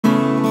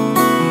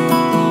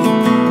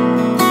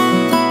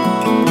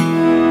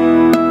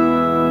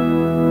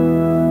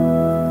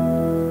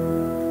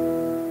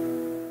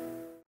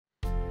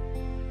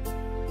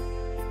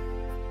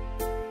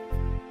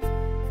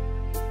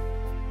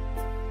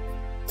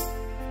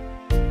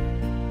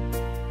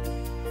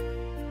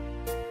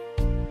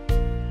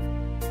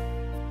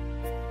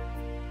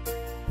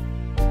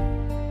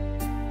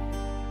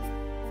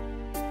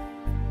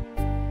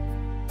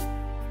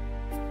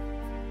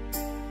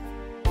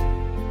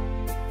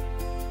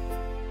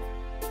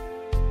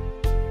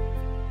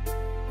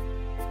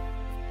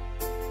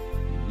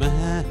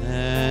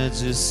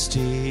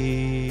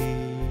majesty.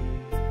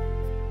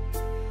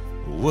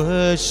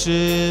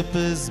 Worship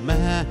His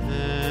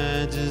majesty.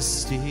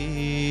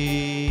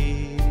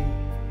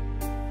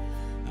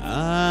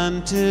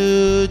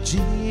 Unto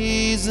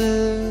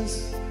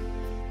Jesus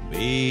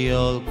be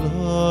all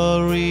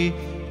glory,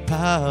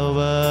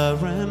 power,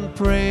 and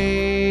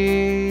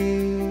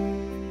praise.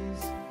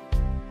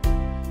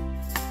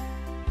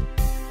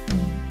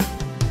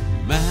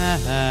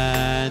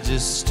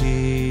 Majesty,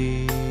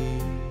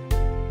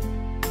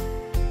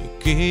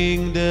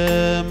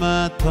 kingdom,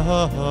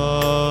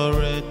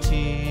 authority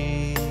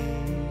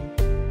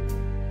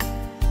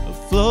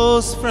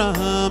flows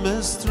from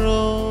His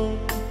throne.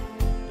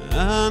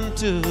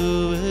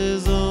 Unto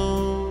His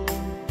own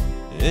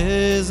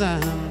His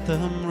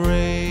anthem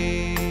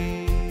raise.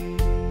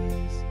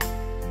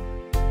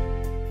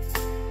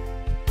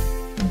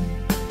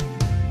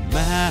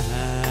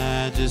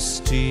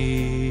 Majesty,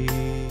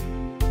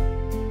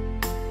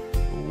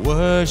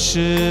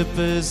 worship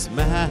His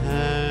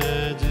majesty.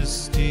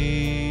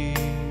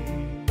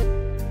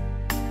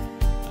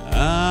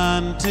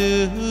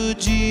 Unto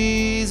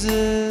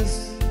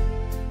Jesus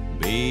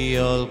be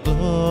all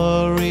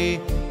glory,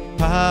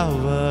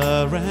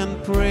 power,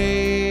 and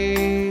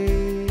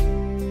praise.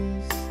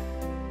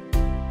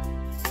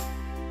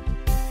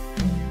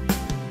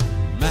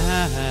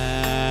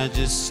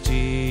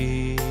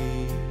 Majesty,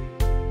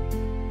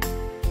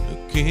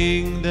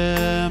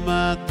 kingdom,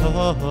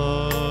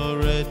 authority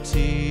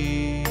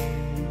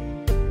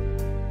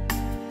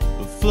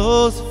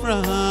flows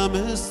from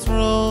His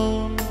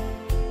throne.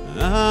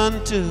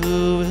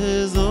 Unto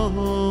His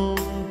own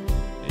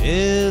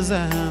His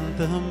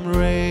anthem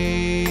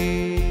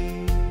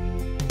raise.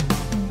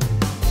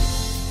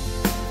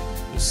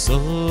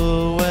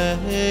 So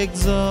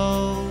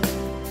exalt,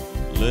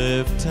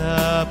 lift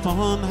up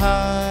on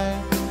high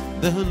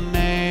the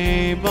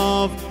name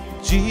of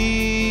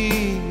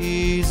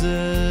Jesus.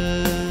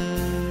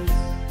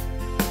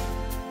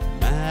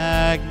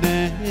 Magnify,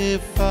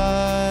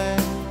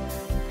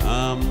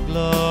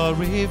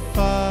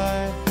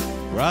 glorify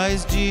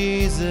Christ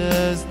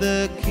Jesus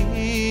the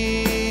King.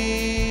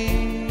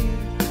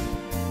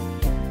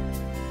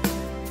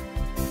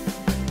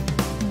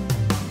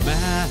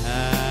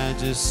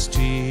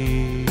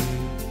 Majesty,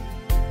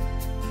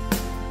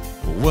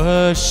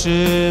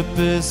 worship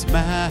His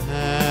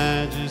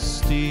majesty.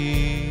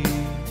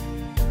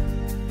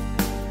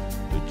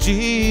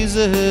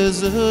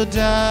 Jesus who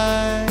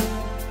died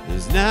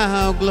is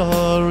now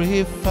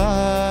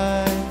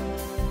glorified,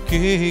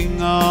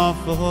 King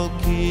of all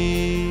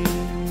kings.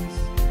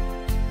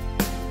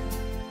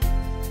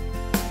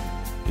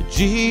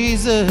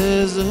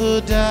 Jesus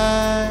who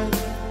died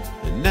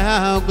and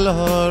now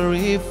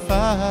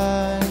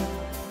glorified,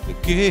 the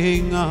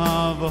King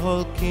of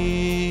all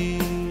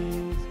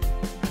kings.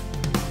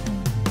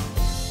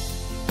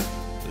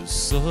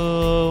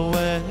 So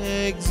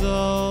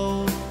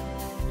exalt,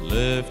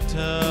 lift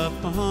up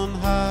on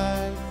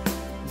high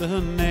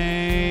the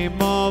name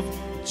of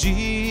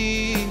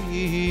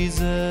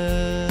Jesus.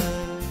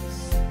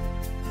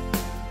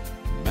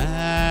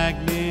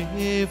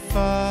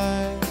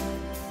 Magnify,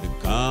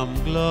 come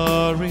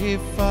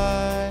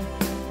glorify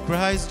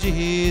Christ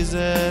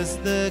Jesus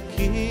the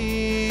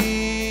King.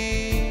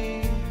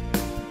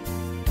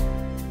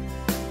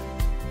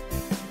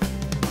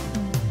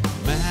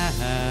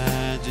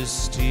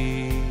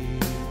 Majesty,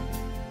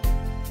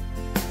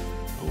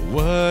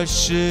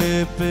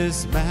 worship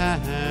His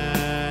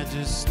majesty.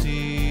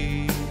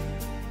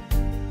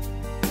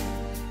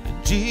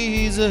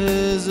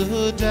 Jesus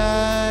who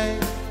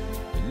died,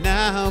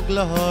 now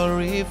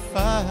glorified,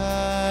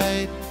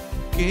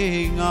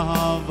 King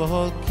of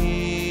all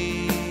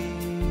kings.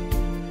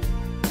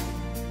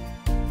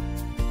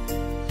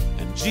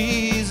 And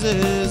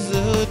Jesus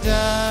who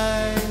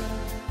died,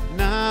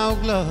 now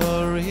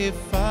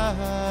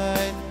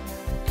glorified,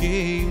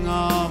 King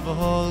of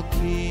all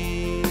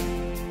kings.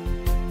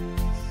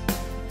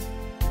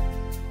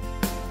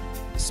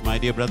 Yes, my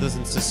dear brothers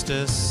and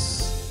sisters,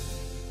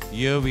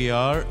 here we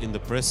are in the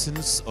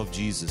presence of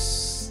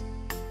Jesus,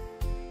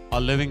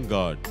 our living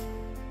God.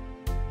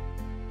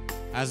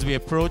 As we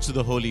approach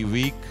the Holy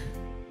Week,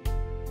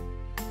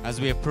 as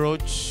we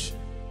approach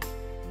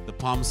the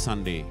Palm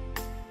Sunday,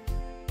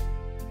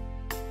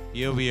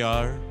 here we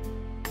are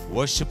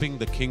worshiping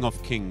the King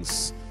of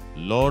Kings,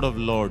 Lord of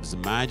Lords,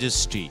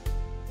 Majesty.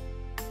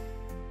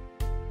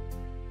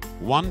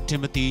 1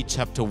 Timothy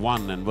chapter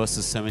 1 and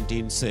verses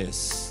 17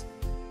 says,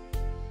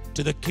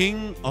 "To the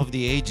King of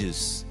the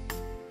ages,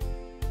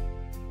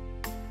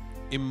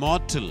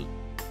 immortal,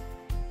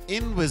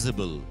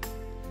 invisible,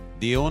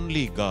 the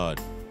only God,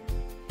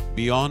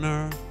 be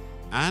honor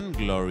and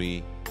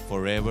glory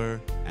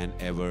forever and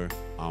ever.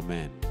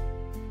 Amen."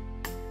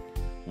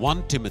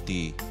 1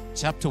 Timothy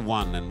chapter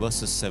 1 and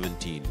verses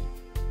 17.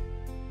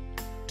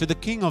 To the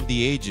King of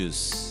the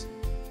ages,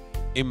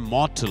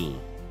 immortal,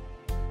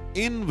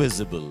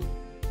 invisible,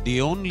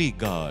 the only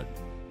God,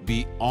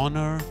 be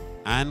honor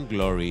and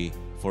glory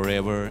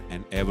forever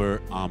and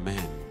ever.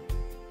 Amen.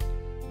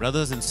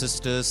 Brothers and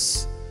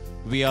sisters,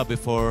 we are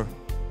before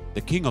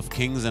the King of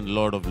Kings and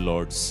Lord of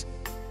Lords,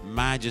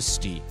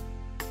 Majesty,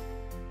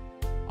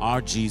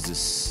 our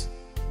Jesus,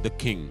 the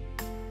King.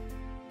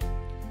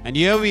 And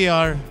here we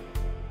are,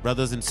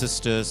 brothers and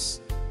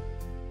sisters,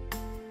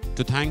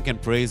 to thank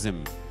and praise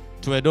Him,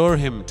 to adore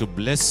Him, to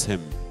bless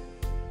Him,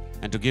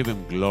 and to give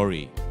Him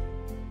glory.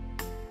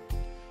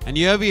 And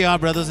here we are,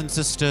 brothers and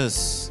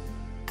sisters,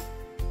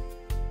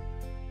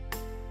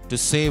 to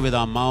say with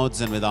our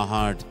mouths and with our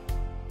heart,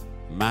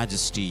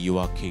 Majesty, you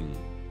are King.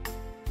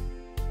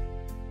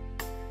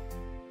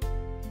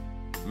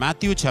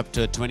 Matthew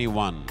chapter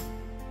 21,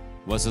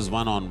 verses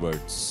 1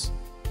 onwards.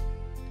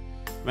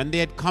 When they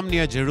had come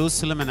near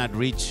Jerusalem and had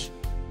reached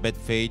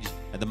Bethphage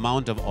at the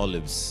Mount of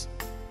Olives,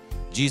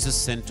 Jesus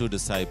sent 2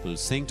 disciples,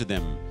 saying to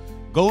them,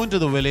 "Go into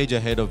the village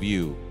ahead of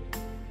you,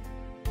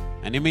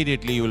 and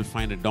immediately you will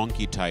find a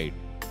donkey tied,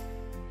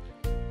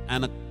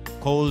 and a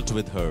colt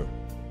with her.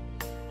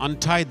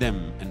 Untie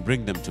them and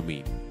bring them to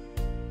me.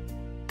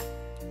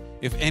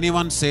 If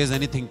anyone says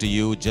anything to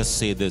you, just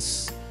say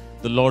this,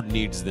 'The Lord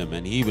needs them,'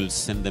 and He will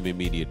send them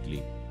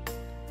immediately."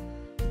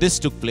 This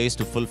took place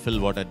to fulfill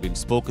what had been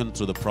spoken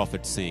through the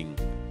prophet, saying,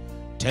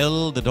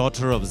 "Tell the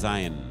daughter of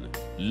Zion,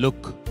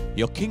 look,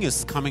 your king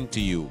is coming to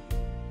you,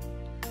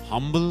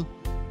 humble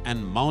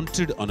and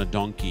mounted on a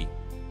donkey,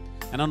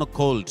 and on a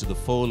colt, the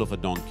foal of a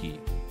donkey."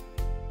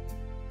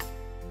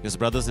 Yes,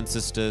 brothers and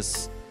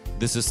sisters,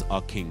 this is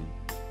our King.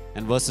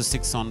 And verses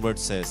 6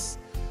 onwards says,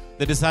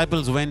 the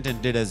disciples went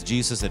and did as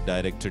Jesus had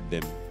directed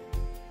them.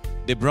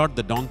 They brought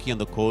the donkey and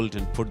the colt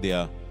and put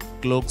their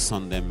cloaks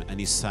on them, and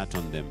He sat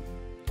on them.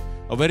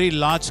 A very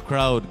large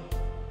crowd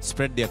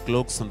spread their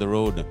cloaks on the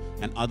road,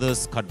 and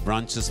others cut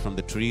branches from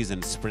the trees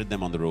and spread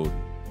them on the road.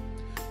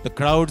 The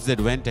crowds that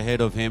went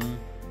ahead of Him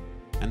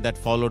and that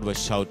followed were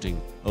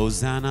shouting,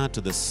 "Hosanna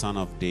to the Son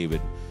of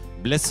David.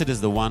 Blessed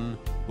is the one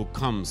who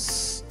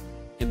comes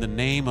in the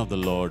name of the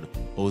Lord.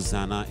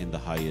 Hosanna in the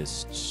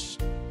highest."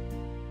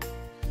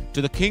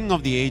 To the King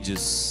of the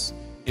ages,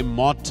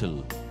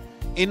 immortal,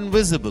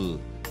 invisible,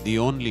 the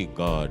only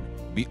God,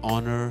 be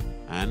honor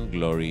and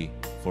glory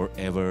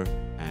forever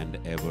and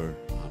ever.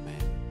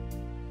 Amen.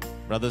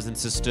 Brothers and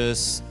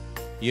sisters,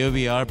 here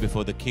we are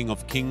before the King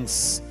of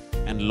Kings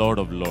and Lord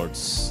of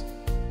Lords.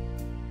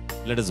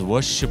 Let us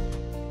worship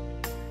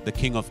the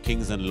King of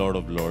Kings and Lord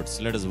of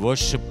Lords. Let us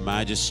worship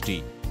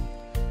Majesty.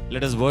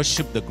 Let us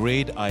worship the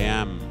great I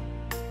Am.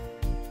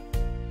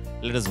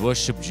 Let us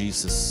worship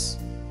Jesus.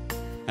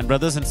 And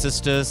brothers and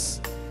sisters,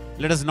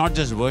 let us not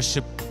just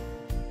worship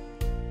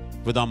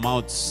with our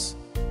mouths,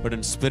 but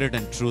in spirit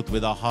and truth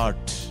with our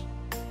heart.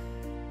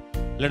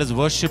 Let us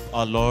worship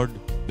our Lord,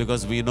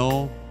 because we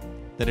know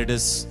that it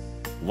is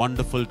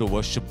wonderful to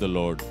worship the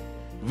Lord.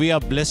 We are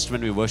blessed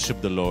when we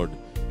worship the Lord.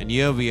 And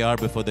here we are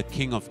before the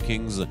King of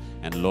Kings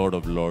and Lord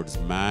of Lords,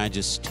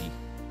 Majesty.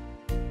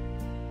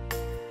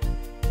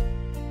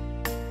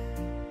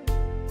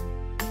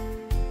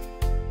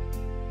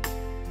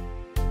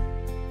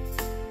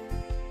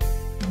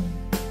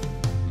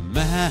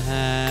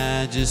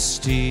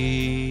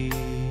 Majesty,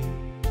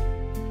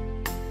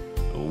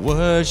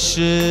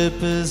 worship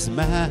His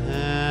majesty.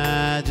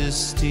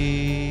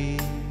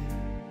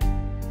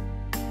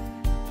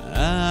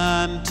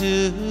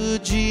 Unto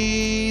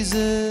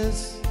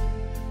Jesus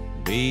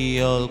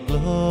be all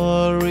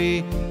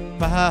glory,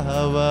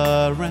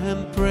 power,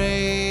 and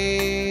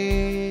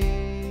praise.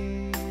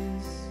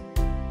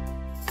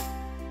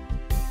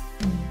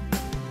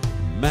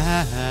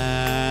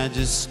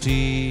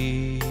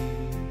 Majesty,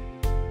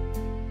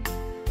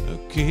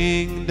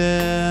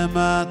 kingdom,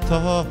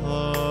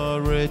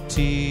 authority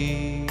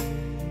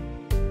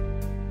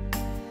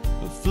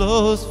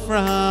flows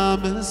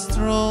from His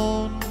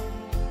throne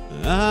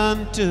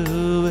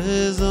unto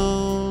His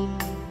own.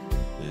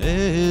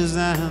 His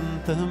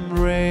anthem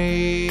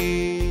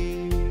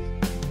raised.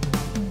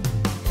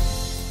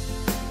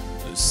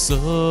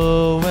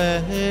 So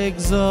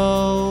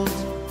exalt,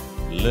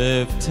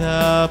 lift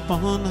up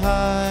on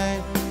high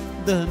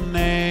the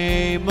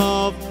name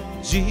of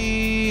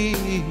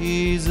Jesus.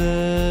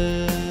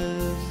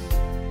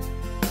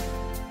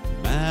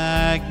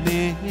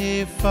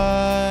 Magnify,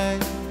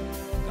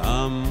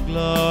 come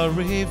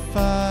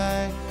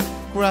glorify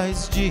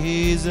Christ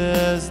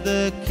Jesus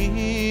the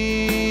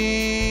King.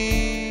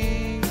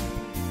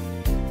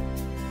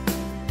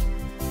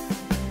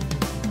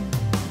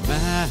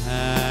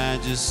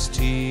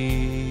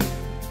 Majesty,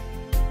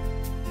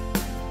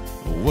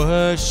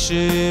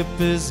 worship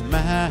His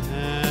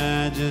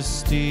majesty.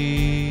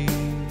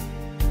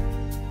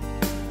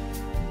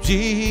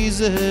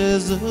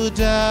 Jesus who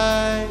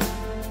died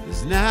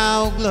is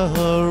now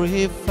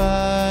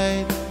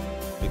glorified,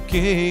 the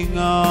King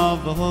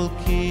of all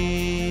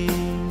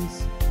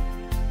kings.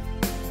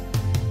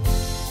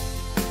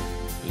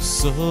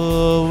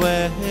 So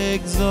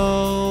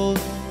exalt,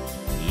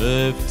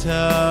 lift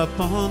up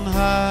on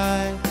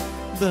high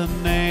the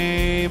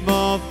name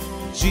of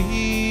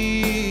Jesus.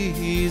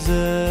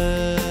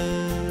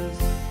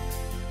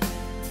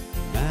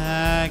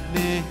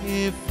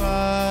 Magnify,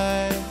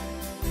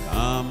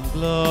 come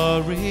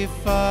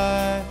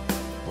glorify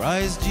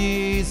Christ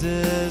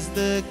Jesus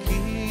the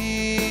King.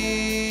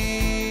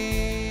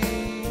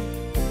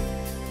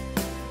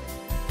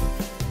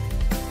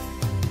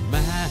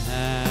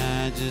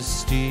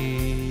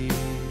 Majesty,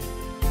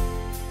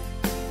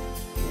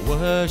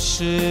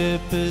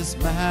 worship His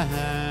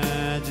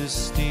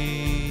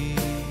majesty.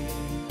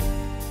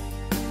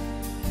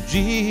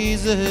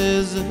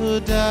 Jesus who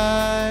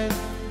died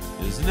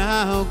is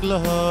now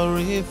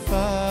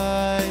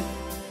glorified,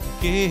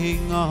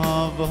 King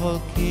of all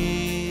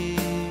kings.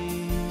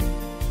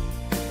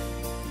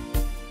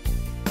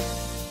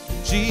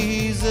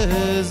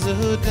 Jesus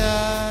who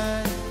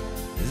died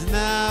is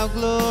now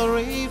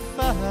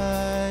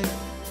glorified, the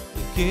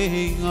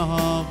King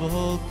of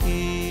all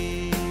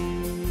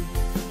kings.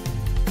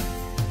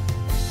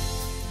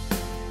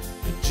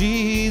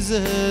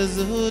 Jesus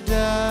who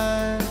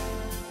died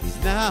is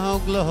now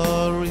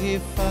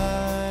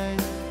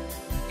glorified,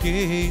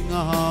 King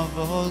of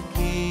all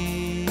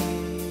kings.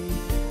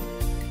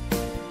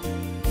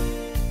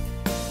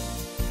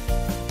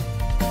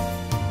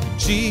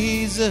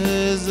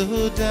 Jesus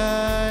who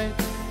died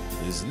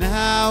is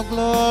now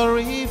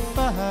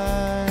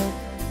glorified,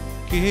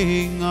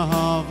 King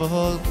of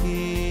all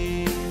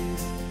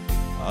kings.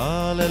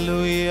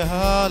 Hallelujah,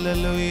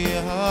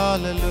 hallelujah,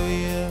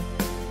 hallelujah.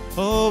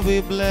 Oh, we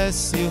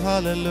bless you,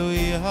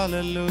 hallelujah,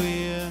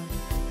 hallelujah.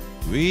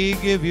 We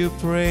give you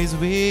praise,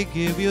 we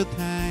give you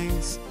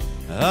thanks.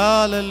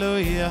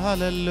 Hallelujah,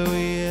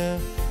 hallelujah,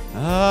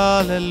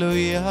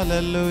 hallelujah,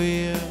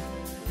 hallelujah,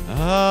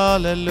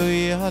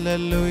 hallelujah,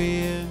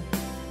 hallelujah,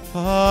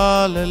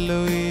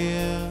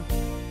 hallelujah,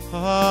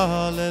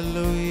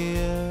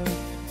 hallelujah,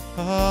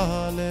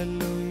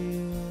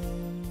 hallelujah.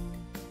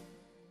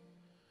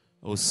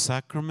 O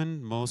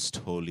sacrament most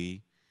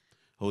holy,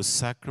 O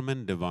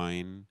sacrament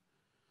divine,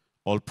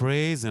 all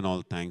praise and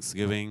all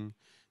thanksgiving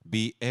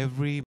be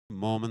every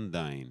moment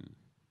thine.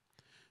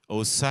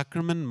 O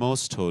sacrament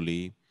most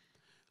holy,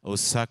 O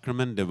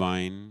sacrament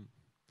divine,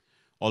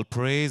 all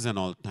praise and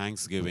all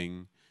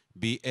thanksgiving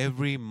be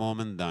every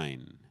moment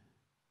thine.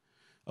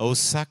 O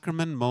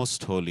sacrament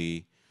most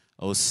holy,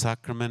 O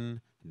sacrament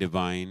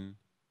divine,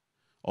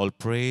 all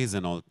praise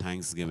and all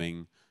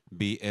thanksgiving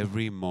be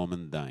every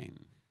moment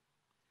thine.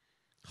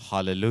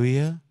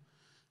 Hallelujah,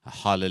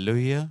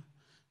 hallelujah,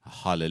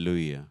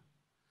 hallelujah.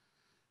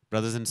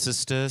 Brothers and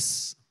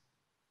sisters,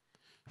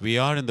 we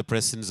are in the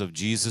presence of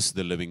Jesus,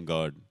 the living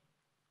God.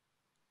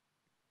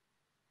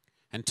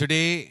 And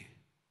today,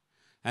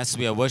 as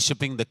we are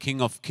worshiping the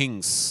King of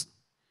Kings,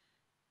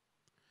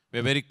 we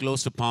are very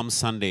close to Palm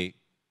Sunday.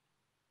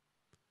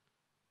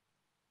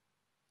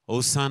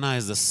 Hosanna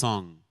is the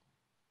song.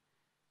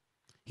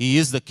 He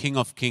is the King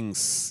of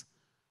Kings,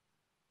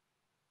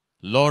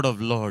 Lord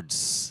of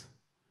Lords.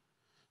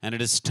 And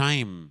it is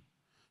time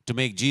to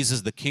make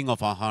Jesus the King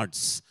of our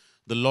hearts,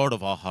 the Lord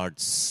of our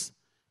hearts,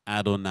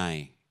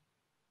 Adonai.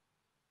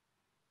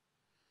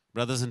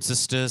 Brothers and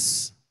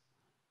sisters,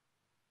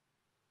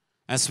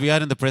 as we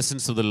are in the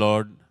presence of the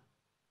Lord,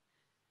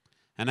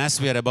 and as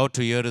we are about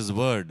to hear His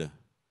word,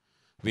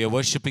 we are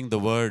worshiping the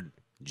Word.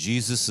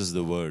 Jesus is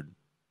the Word.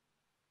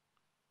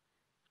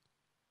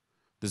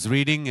 This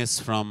reading is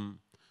from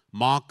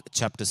Mark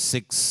chapter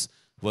 6,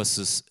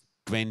 verses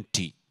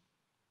 20.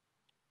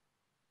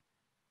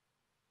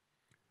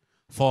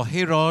 For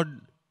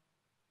Herod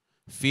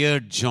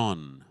feared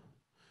John,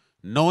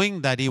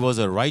 knowing that he was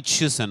a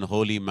righteous and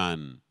holy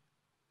man,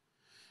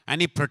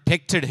 and he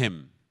protected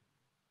him.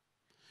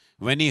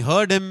 When he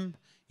heard him,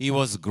 he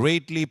was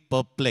greatly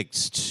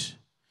perplexed,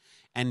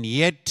 and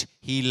yet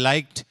he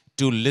liked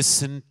to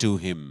listen to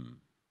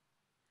him.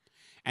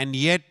 And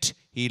yet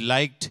he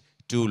liked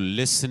to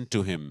listen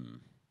to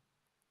him.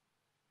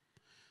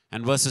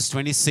 And verses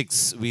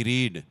 26, we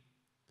read,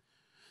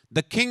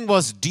 the king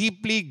was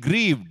deeply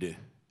grieved,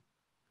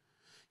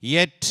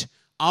 yet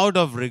out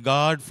of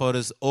regard for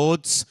his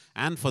oaths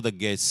and for the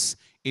guests,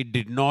 it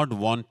did not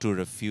want to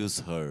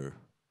refuse her.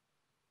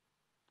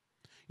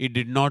 It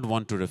did not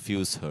want to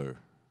refuse her.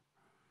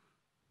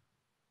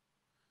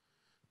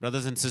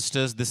 Brothers and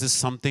sisters, this is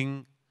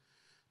something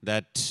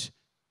that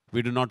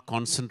we do not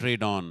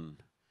concentrate on.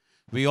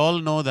 We all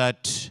know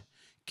that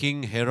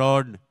King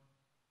Herod,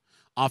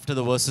 after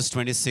the verses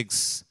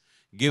 26,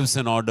 gives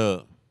an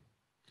order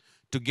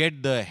to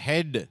get the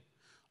head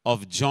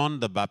of John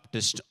the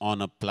Baptist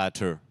on a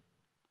platter,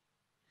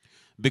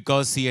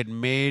 because he had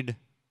made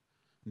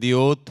the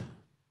oath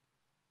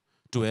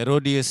to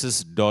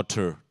Herodias'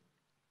 daughter.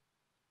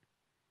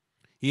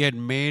 He had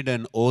made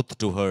an oath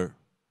to her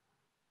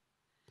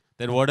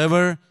that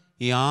whatever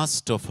he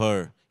asked of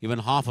her, even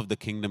half of the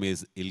kingdom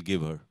he'll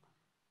give her.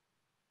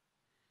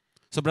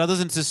 So brothers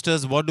and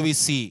sisters, what do we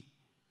see?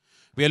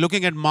 We are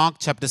looking at Mark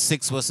chapter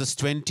 6, verses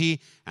 20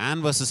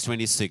 and verses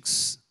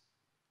 26.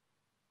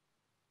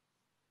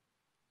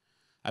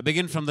 I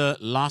begin from the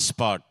last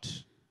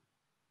part.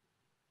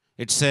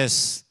 It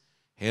says,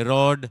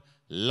 Herod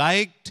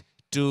liked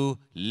to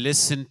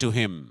listen to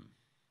him.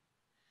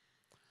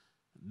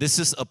 This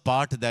is a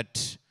part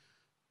that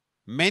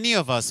many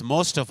of us,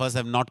 most of us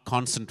have not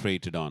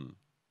concentrated on.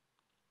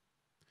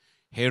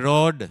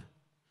 Herod,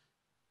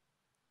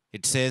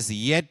 it says,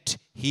 yet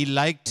he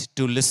liked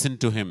to listen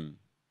to him.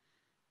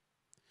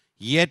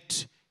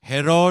 Yet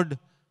Herod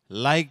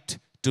liked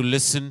to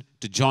listen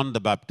to John the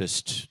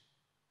Baptist.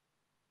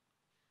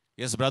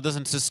 Yes, brothers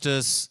and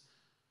sisters,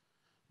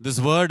 this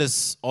word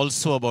is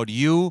also about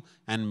you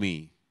and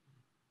me.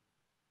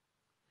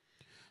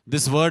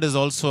 This word is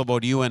also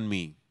about you and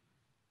me.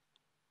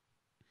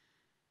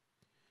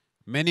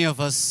 Many of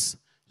us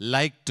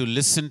like to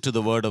listen to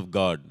the word of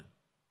God.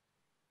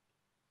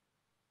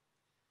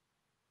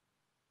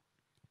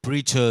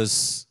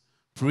 Preachers,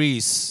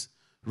 priests,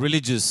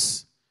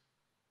 religious,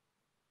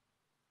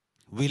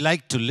 we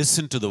like to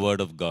listen to the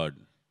word of God.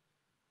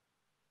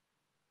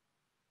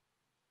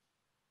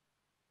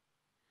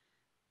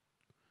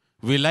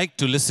 We like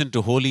to listen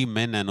to holy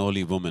men and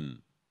holy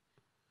women,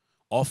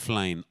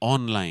 offline,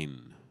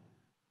 online.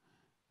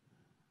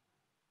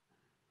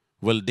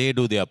 Well, they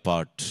do their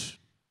part.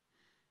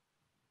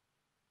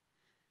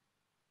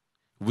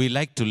 We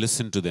like to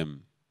listen to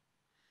them.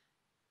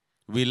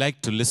 We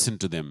like to listen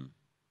to them.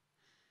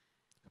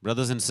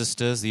 Brothers and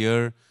sisters,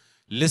 here,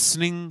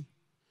 listening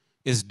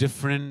is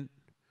different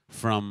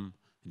from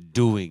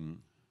doing.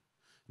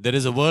 There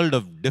is a world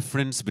of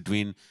difference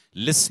between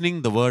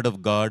listening the word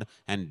of God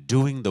and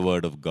doing the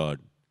word of God.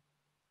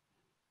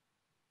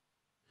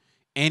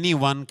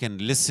 Anyone can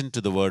listen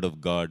to the word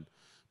of God,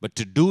 but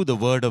to do the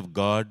word of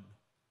God,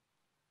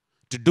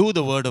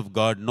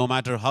 no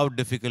matter how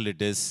difficult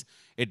it is,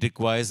 it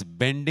requires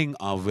bending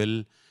our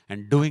will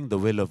and doing the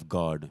will of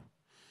God.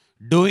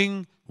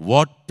 Doing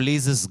what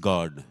pleases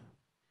God.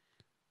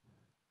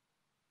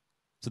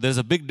 So there's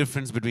a big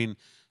difference between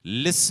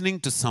listening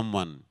to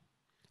someone,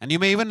 and you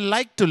may even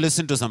like to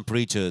listen to some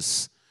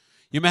preachers.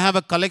 You may have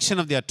a collection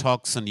of their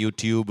talks on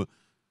YouTube.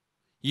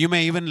 You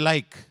may even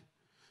like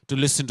to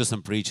listen to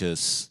some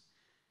preachers.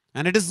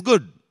 And it is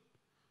good.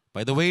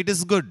 By the way, it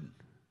is good.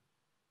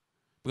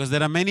 Because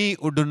there are many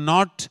who do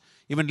not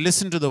even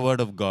listen to the word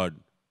of God.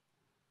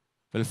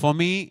 Well, for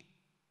me,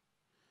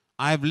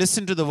 I have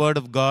listened to the word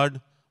of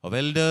God, of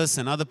elders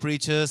and other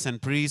preachers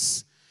and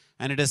priests,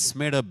 and it has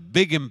made a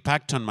big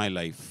impact on my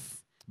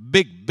life.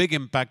 Big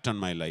impact on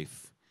my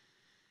life.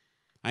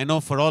 I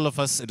know for all of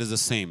us it is the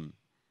same.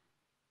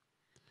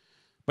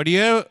 But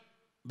here,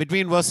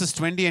 between verses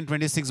 20 and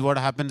 26, what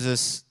happens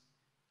is,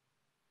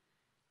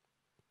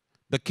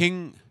 the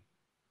king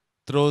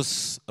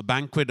throws a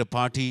banquet, a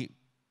party,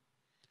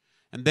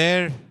 and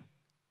there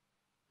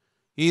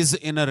he is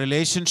in a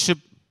relationship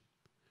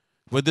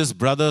with his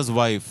brother's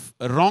wife,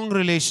 a wrong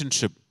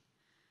relationship.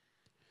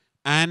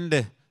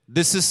 And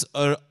this is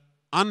an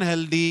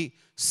unhealthy,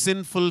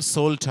 sinful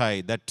soul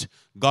tie that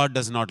God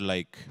does not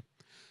like.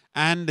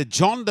 And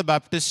John the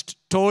Baptist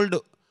told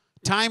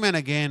time and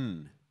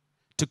again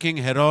to King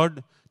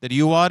Herod that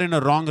you are in a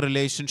wrong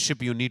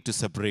relationship, you need to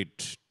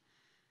separate.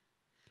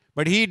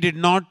 But he did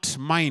not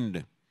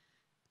mind.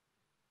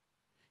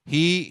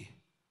 He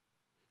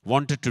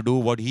wanted to do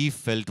what he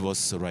felt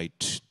was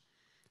right.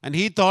 And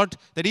he thought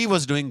that he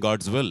was doing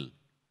God's will.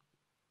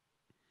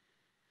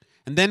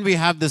 And then we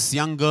have this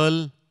young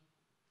girl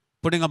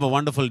putting up a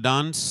wonderful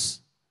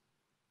dance.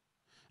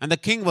 And the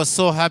king was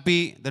so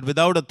happy that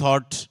without a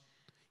thought,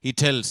 he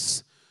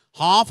tells,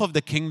 half of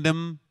the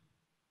kingdom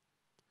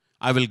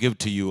I will give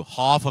to you.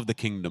 Half of the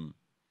kingdom.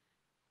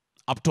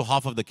 Up to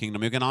half of the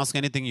kingdom. You can ask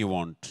anything you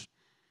want.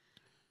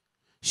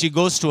 She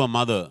goes to her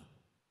mother.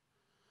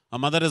 Her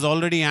mother is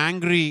already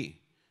angry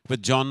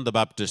with John the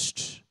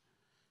Baptist.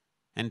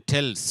 And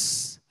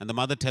the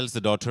mother tells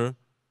the daughter,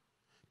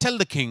 tell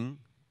the king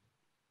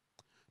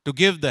to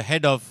give the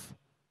head of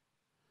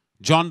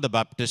John the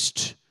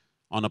Baptist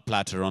on a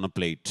platter, on a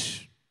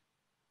plate.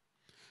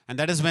 And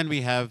that is when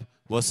we have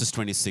verses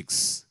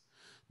 26.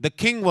 The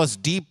king was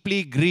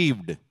deeply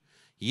grieved,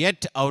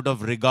 yet out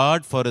of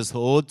regard for his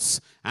oaths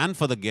and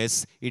for the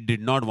guests, he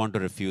did not want to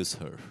refuse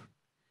her.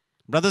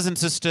 Brothers and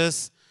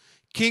sisters,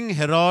 King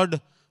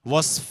Herod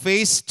was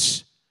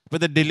faced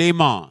with a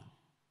dilemma.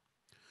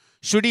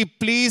 Should he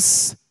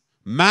please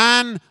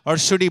man or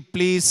should he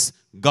please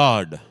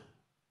God?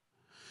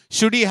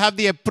 Should he have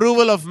the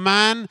approval of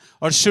man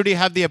or should he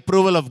have the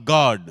approval of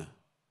God?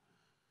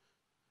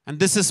 And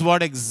this is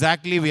what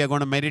exactly we are going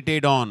to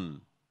meditate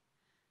on.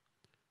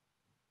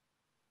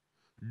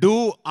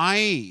 Do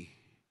I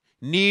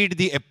need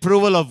the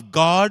approval of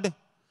God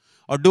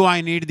or do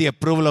I need the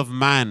approval of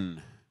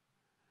man?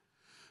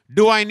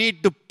 Do I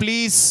need to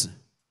please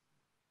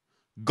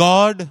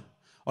God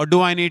or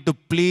do I need to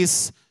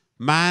please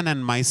man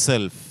and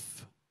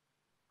myself?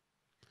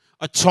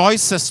 A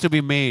choice has to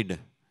be made.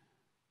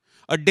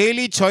 A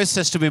daily choice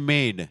has to be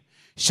made.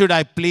 Should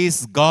I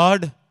please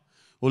God,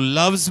 who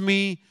loves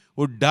me,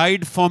 who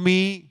died for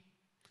me,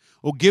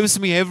 who gives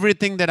me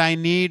everything that I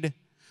need,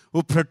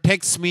 who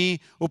protects me,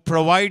 who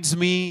provides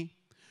me,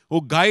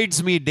 who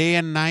guides me day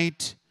and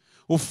night,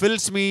 who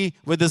fills me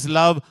with his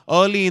love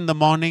early in the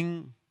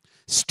morning,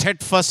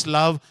 steadfast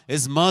love,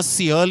 his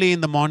mercy early in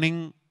the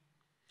morning.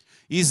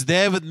 He's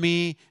there with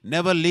me,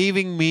 never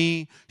leaving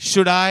me.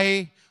 Should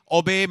I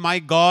obey my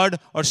God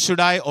or should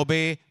I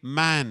obey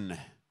man?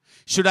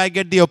 Should I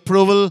get the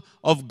approval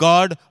of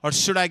God or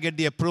should I get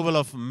the approval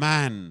of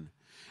man?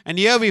 And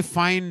here we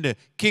find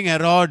King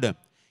Herod.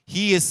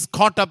 He is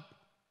caught up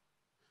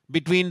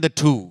between the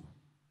two.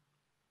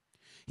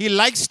 He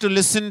likes to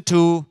listen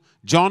to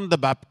John the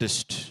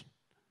Baptist.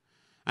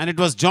 And it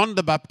was John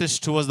the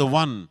Baptist who was the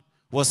one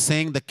who was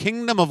saying, the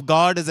kingdom of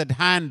God is at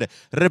hand,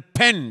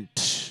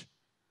 repent.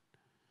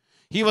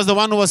 He was the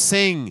one who was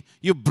saying,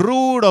 you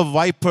brood of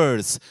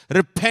vipers,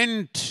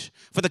 repent,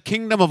 for the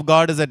kingdom of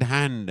God is at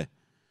hand.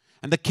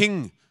 And the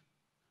king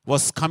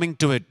was coming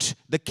to it.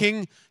 The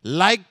king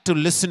liked to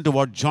listen to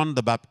what John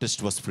the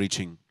Baptist was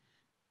preaching.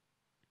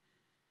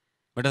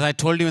 But as I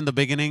told you in the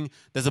beginning,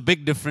 there's a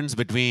big difference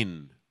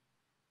between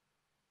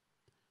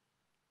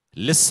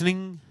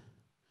listening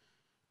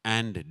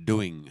and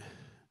doing.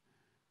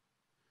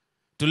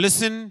 To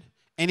listen,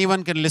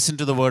 anyone can listen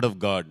to the word of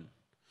God.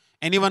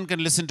 Anyone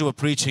can listen to a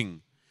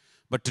preaching.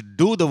 But to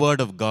do the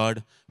word of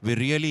God, we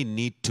really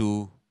need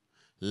to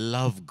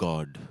love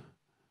God.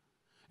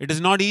 It is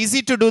not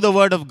easy to do the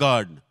word of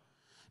God,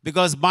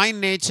 because by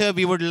nature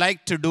we would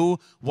like to do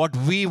what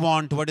we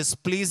want, what is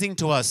pleasing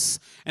to us,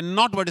 and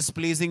not what is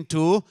pleasing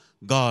to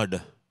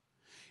God.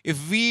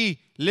 If we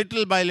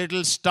little by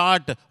little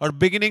start or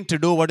beginning to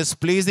do what is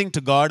pleasing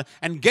to God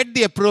and get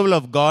the approval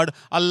of God,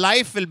 our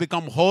life will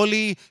become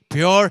holy,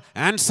 pure,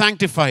 and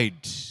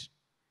sanctified.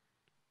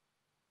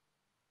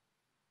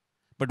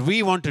 But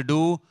we want to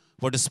do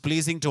what is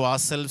pleasing to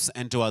ourselves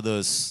and to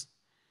others.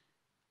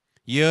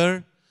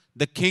 Here,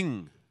 the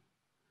king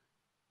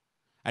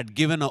had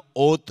given an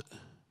oath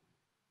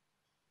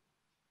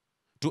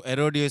to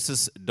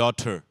Herodias'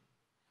 daughter.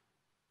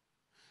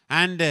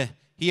 And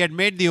he had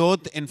made the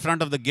oath in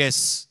front of the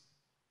guests.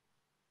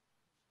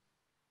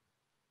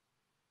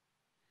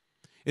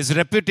 His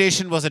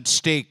reputation was at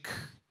stake.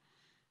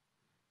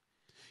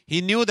 He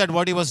knew that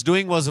what he was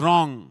doing was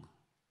wrong.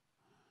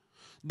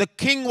 The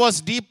king was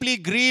deeply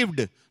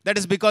grieved. That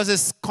is because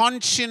his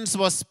conscience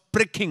was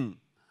pricking.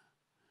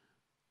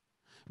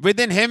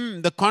 Within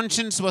him, the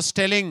conscience was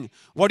telling,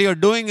 what you're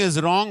doing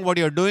is wrong, what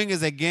you're doing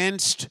is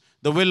against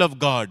the will of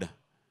God.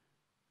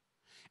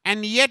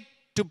 And yet,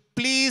 to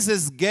please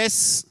his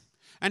guests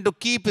and to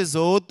keep his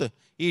oath,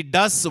 he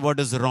does what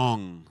is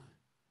wrong.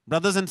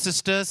 Brothers and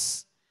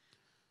sisters,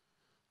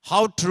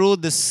 how true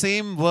this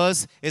same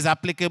verse is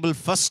applicable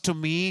first to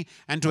me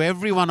and to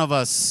every one of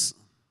us.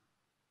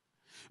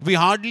 We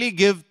hardly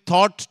give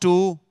thought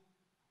to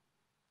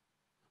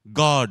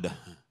God.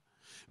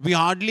 We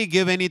hardly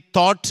give any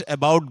thought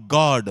about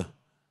God.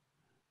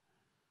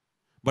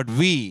 But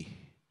we,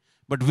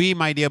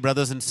 my dear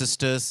brothers and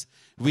sisters,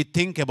 we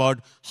think about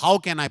how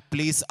can I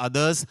please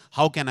others?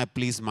 How can I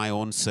please my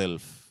own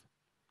self?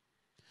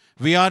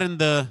 We are in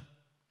the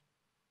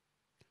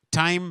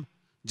time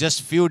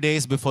just few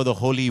days before the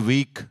Holy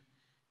Week.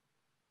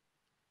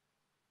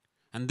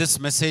 And this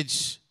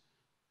message,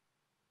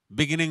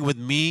 beginning with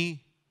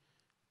me,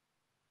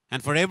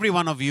 and for every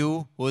one of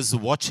you who is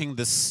watching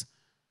this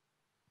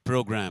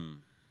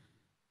program.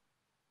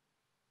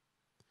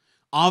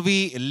 Are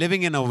we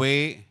living in a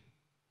way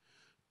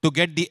to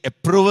get the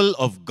approval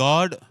of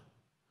God,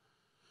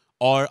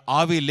 or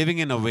are we living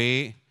in a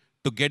way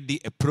to get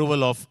the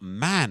approval of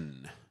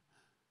man?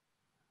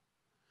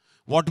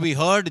 What we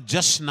heard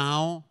just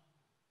now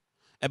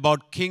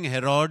about King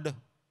Herod,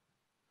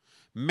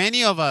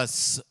 many of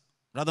us,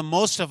 rather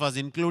most of us,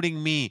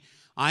 including me,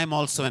 I am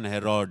also an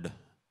Herod.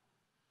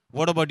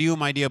 What about you,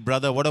 my dear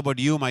brother? What about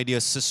you, my dear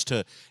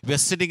sister? We are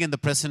sitting in the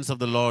presence of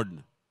the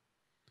Lord.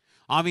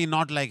 Are we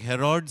not like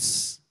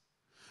Herods?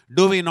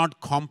 Do we not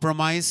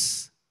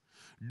compromise?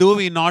 Do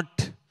we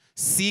not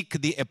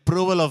seek the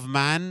approval of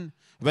man,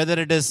 whether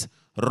it is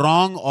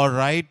wrong or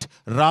right,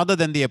 rather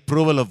than the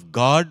approval of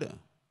God?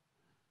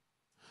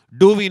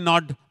 Do we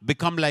not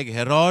become like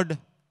Herod?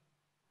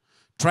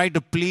 Try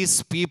to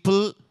please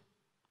people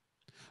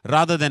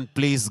rather than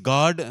please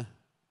God?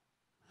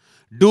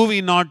 Do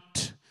we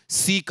not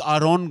seek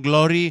our own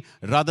glory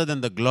rather than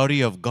the glory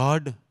of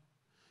God?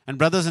 And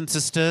brothers and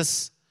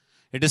sisters,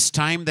 it is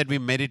time that we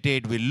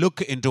meditate, we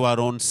look into our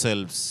own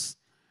selves.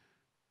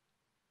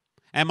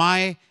 Am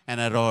I an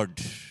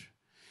Herod?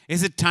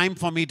 Is it time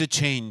for me to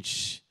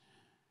change?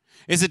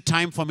 Is it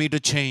time for me to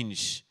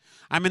change?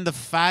 I'm in the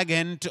fag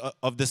end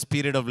of this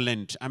period of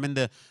Lent. I'm in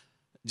the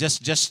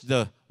just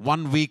the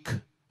 1 week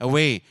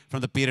away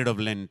from the period of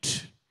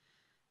Lent.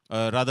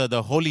 Rather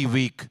the Holy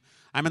Week.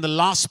 I'm in the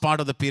last part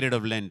of the period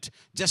of Lent,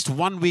 just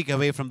 1 week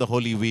away from the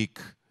Holy Week.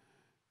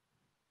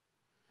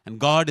 And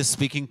God is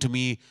speaking to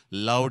me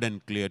loud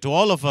and clear. To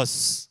all of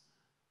us,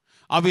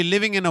 are we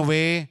living in a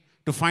way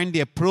to find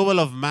the approval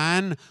of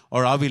man,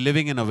 or are we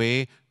living in a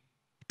way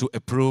to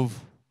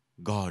approve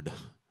God?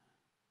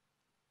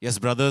 Yes,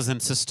 brothers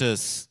and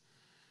sisters.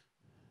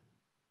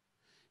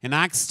 In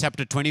Acts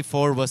chapter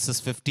 24, verses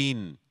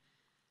 15,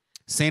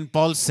 St.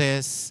 Paul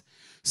says,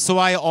 "So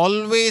I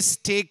always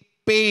take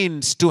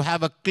pains to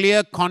have a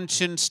clear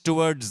conscience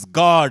towards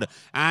God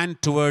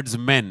and towards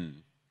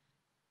men."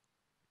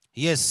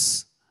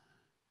 Yes,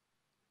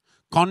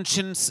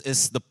 conscience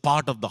is the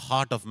part of the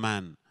heart of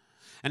man.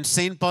 And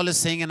St. Paul is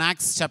saying in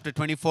Acts chapter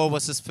 24,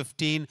 verses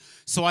 15,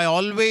 so I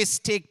always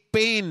take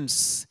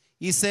pains.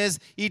 He says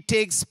he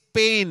takes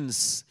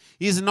pains.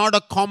 He's not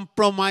a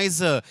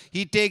compromiser.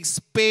 He takes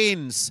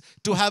pains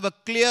to have a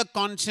clear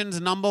conscience,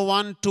 number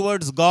one,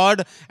 towards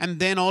God and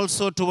then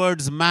also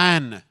towards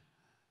man.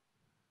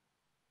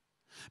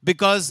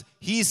 Because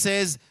he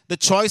says the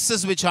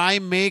choices which I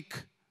make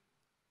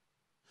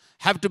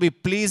have to be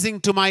pleasing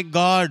to my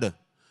God,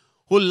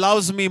 who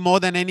loves me more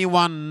than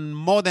anyone,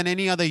 more than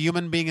any other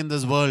human being in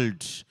this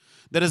world.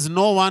 There is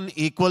no one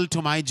equal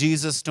to my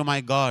Jesus, to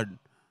my God.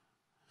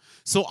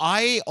 So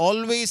I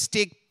always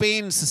take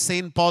pains,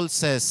 St. Paul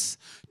says,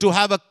 to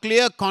have a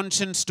clear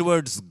conscience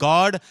towards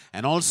God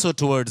and also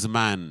towards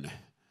man.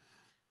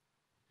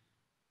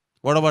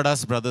 What about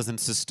us, brothers and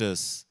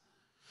sisters?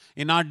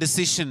 In our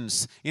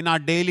decisions, in our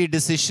daily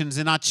decisions,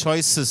 in our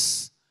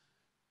choices,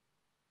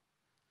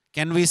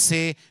 can we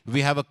say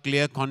we have a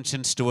clear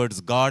conscience towards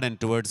God and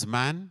towards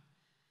man?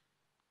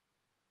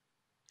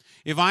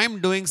 If I'm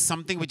doing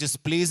something which is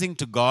pleasing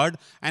to God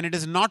and it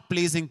is not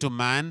pleasing to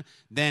man,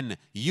 then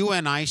you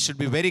and I should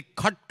be very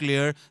cut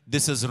clear,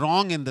 this is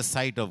wrong in the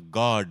sight of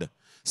God.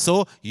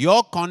 So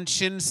your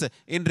conscience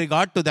in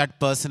regard to that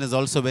person is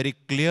also very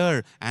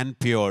clear and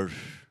pure.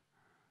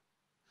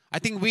 I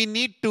think we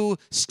need to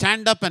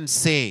stand up and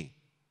say,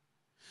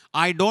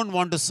 I don't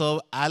want to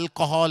serve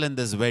alcohol in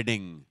this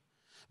wedding,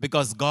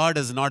 because God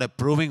is not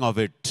approving of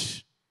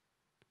it.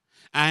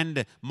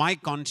 And my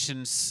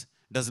conscience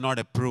does not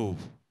approve.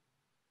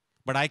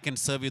 But I can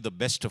serve you the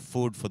best of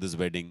food for this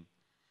wedding.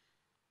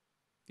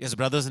 Yes,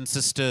 brothers and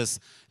sisters,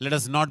 let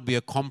us not be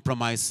a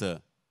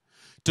compromiser.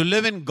 To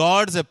live in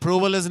God's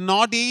approval is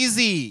not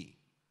easy.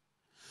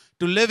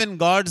 To live in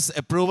God's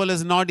approval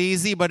is not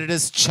easy, but it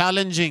is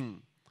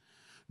challenging.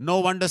 No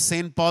wonder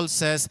St. Paul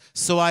says,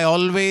 so I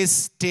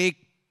always take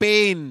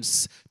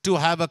pains to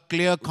have a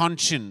clear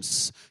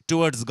conscience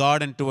towards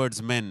God and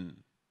towards men.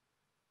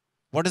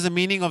 What is the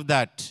meaning of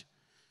that?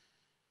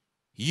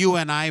 You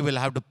and I will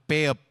have to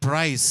pay a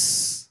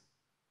price.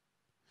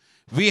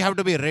 We have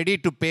to be ready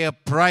to pay a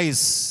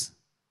price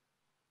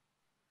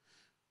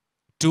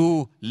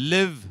to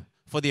live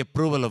for the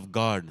approval of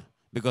God.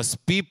 Because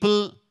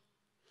people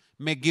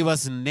may give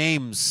us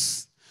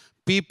names.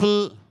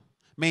 People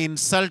may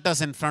insult us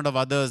in front of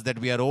others that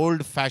we are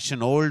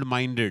old-fashioned,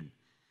 old-minded.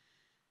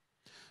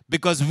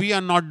 Because we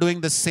are not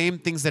doing the same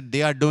things that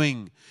they are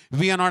doing.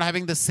 We are not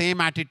having the same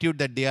attitude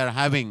that they are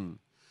having.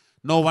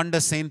 No wonder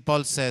St.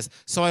 Paul says,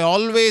 so I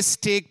always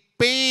take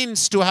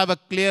pains to have a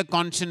clear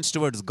conscience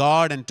towards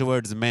God and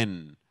towards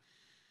men.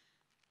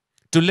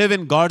 To live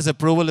in God's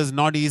approval is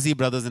not easy,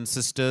 brothers and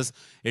sisters.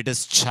 It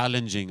is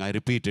challenging. I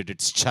repeat it,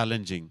 it's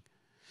challenging.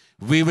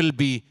 We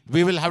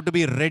will have to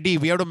be ready.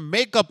 We have to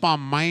make up our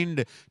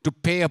mind to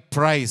pay a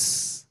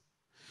price.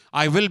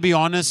 I will be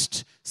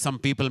honest, some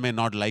people may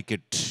not like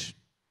it.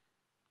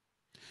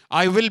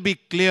 I will be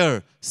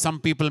clear, some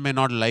people may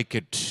not like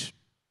it.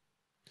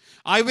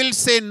 I will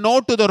say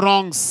no to the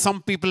wrongs,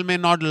 some people may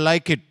not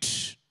like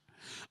it.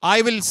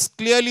 I will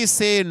clearly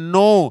say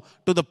no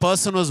to the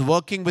person who's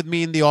working with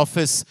me in the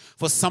office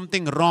for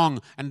something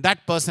wrong, and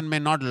that person may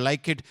not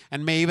like it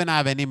and may even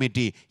have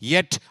enmity.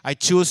 Yet I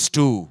choose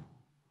to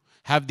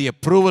have the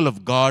approval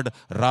of God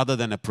rather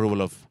than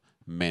approval of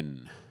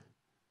men.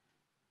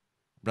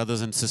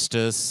 Brothers and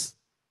sisters,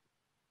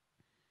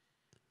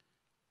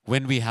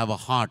 when we have a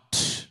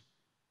heart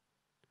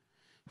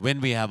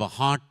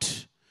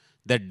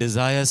that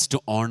desires to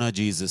honor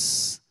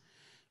Jesus,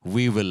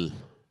 we will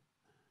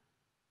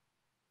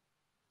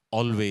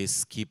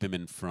always keep him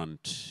in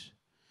front.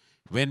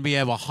 When we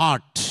have a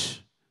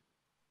heart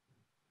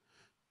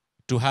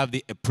to have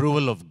the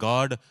approval of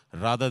God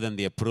rather than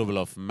the approval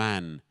of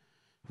man,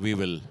 we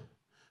will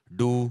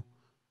do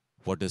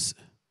what is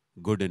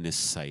good in his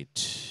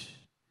sight.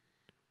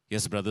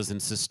 Yes, brothers and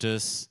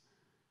sisters,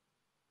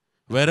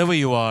 wherever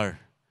you are,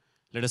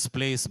 let us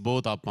place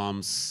both our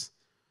palms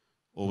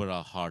over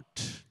our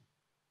heart.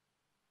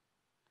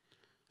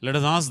 Let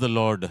us ask the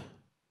Lord,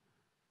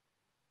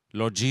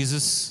 Lord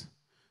Jesus,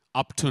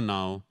 up to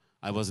now,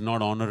 I was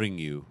not honoring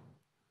you.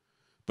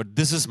 But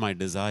this is my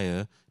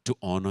desire to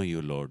honor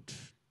you, Lord.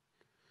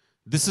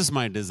 This is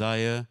my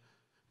desire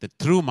that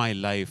through my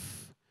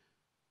life,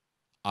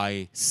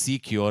 I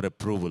seek your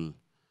approval.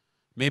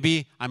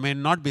 Maybe I may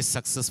not be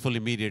successful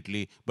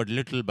immediately, but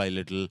little by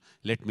little,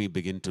 let me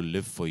begin to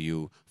live for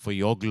you, for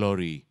your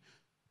glory,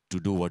 to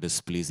do what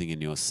is pleasing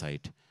in your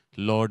sight.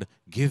 Lord,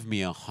 give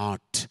me a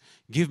heart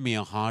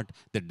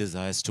that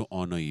desires to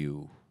honor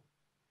you.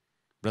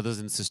 Brothers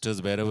and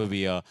sisters, wherever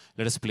we are,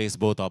 let us place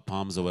both our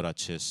palms over our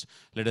chest.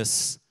 Let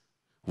us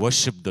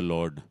worship the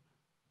Lord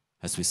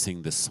as we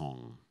sing this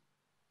song.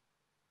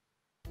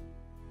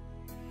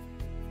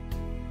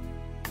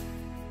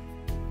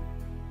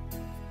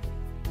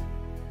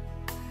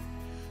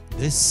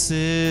 This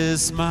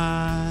is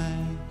my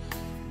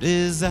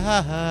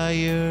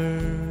desire,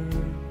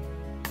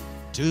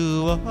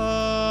 to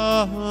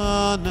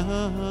honor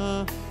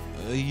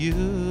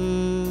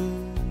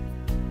you,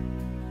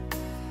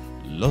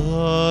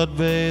 Lord,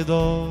 with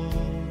all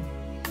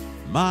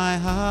my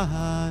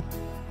heart,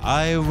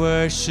 I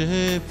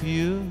worship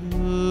you.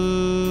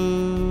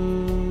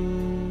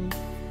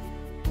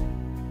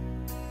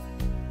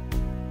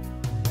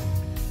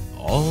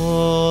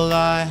 All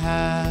I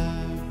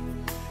have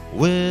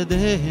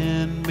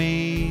within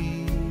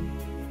me,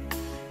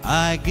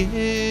 I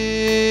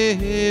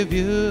give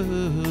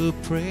you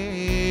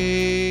praise.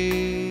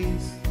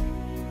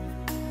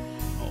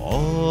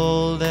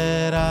 All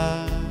that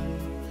I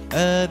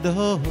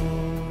adore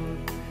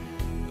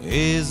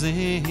is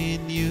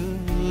in you.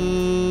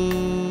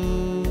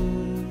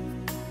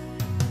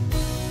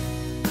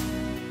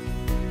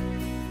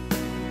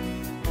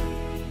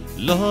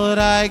 Lord,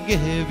 I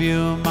give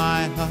you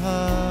my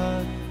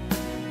heart,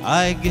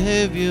 I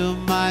give you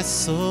my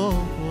soul.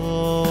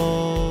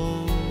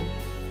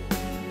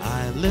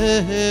 I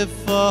live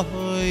for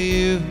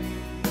you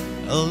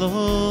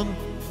alone.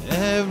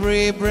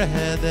 Every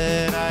breath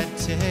that I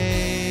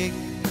take,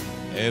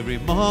 every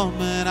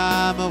moment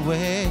I'm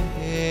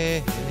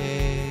awake,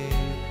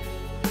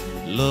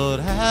 Lord,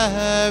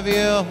 have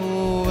your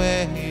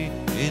way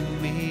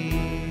in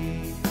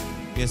me.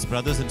 Yes,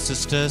 brothers and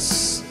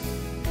sisters,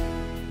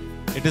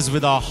 it is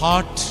with our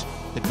heart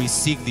that we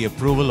seek the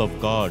approval of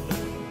God.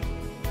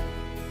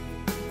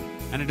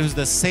 And it is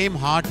the same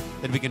heart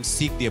that we can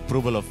seek the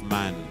approval of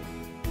man.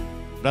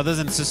 Brothers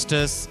and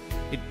sisters,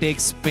 it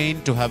takes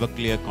pain to have a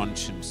clear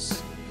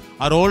conscience.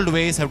 Our old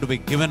ways have to be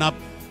given up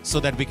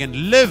so that we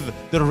can live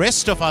the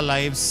rest of our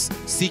lives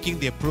seeking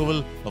the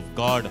approval of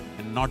God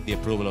and not the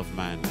approval of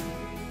man.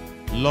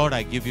 Lord,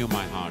 I give you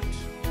my heart.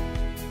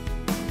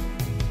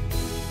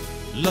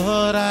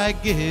 Lord, I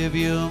give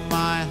you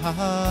my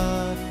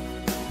heart,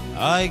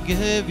 I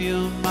give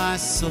you my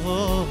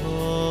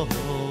soul.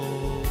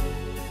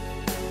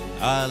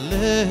 I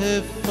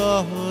live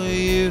for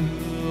you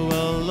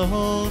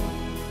alone.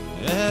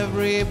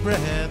 Every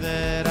breath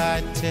that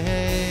I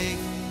take,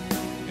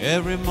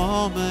 every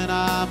moment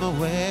I'm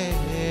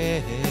awake,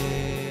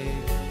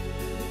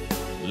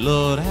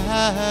 Lord,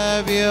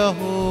 have your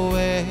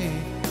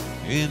way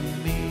in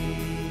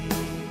me.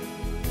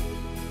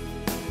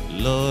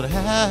 Lord,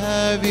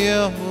 have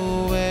your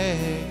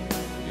way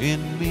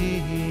in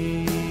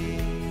me.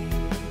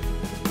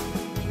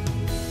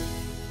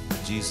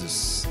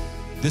 Jesus,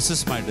 this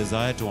is my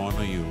desire to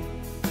honor you.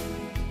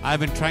 I've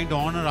been trying to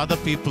honor other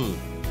people,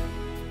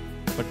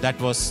 but that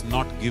was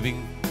not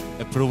giving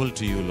approval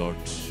to you, Lord.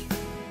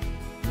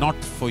 Not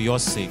for your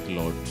sake,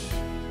 Lord.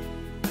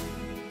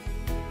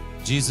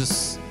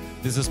 Jesus,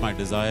 this is my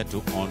desire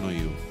to honor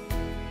you.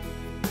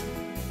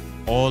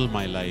 All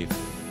my life,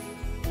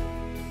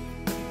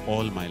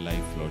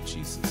 Lord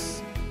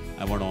Jesus,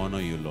 I want to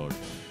honor you, Lord.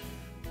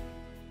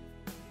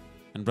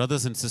 And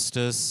brothers and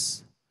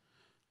sisters,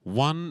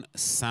 1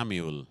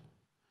 Samuel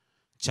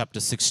chapter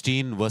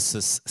 16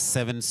 verses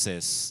 7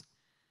 says,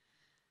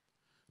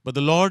 "But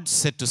the Lord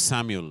said to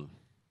Samuel,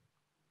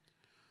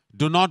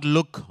 do not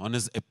look on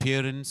his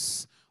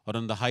appearance or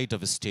on the height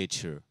of his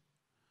stature,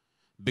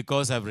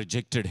 because I have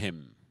rejected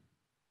him.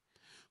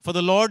 For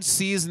the Lord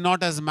sees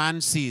not as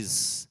man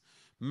sees.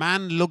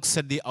 Man looks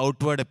at the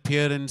outward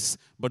appearance,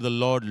 but the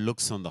Lord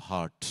looks on the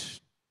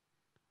heart."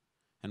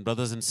 And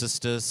brothers and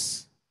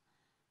sisters,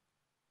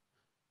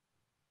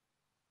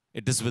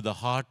 it is with the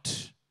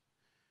heart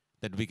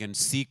that we can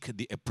seek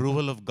the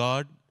approval of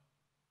God,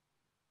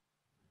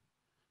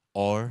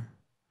 or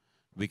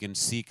we can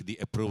seek the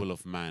approval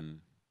of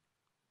man.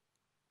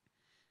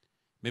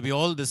 Maybe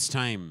all this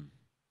time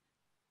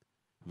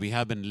we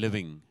have been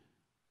living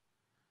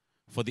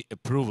for the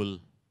approval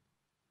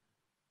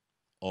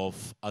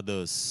of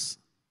others.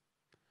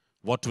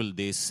 What will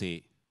they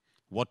say?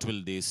 What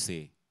will they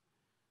say?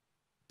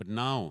 But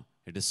now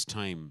it is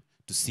time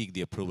to seek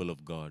the approval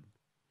of God.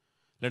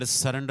 Let us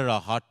surrender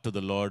our heart to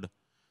the Lord.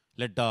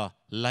 Let our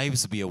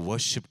lives be a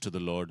worship to the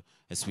Lord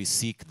as we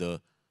seek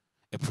the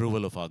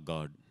approval of our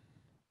God.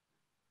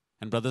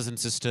 And brothers and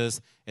sisters,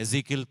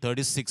 Ezekiel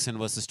 36 and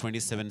verses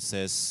 27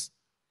 says,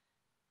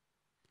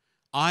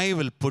 "I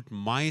will put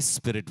my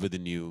spirit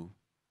within you.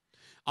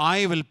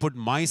 I will put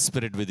my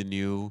spirit within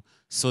you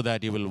so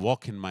that you will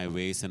walk in my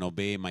ways and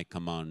obey my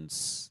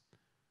commands."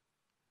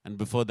 And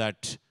before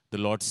that, the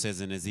Lord says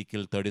in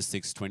Ezekiel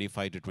 36,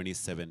 25 to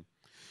 27,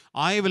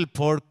 "I will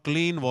pour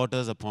clean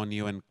waters upon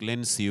you and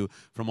cleanse you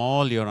from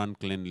all your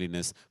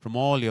uncleanliness. From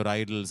all your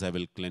idols I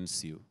will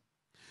cleanse you.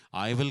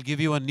 I will give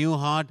you a new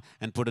heart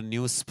and put a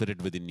new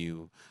spirit within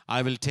you.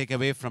 I will take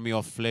away from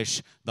your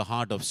flesh the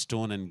heart of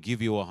stone and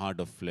give you a heart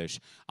of flesh.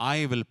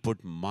 I will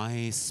put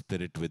my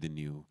spirit within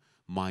you."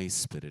 My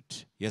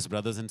spirit. Yes,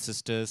 brothers and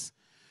sisters,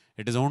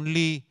 it is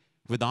only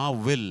with our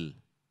will,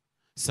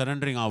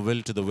 surrendering our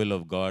will to the will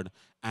of God,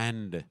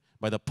 and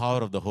by the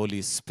power of the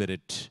Holy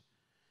Spirit,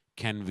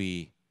 can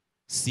we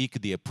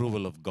seek the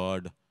approval of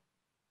God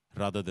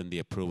rather than the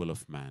approval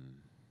of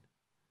man.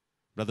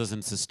 Brothers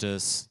and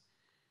sisters,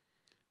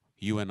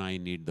 you and I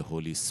need the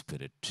Holy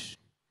Spirit.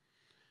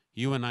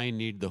 You and I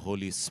need the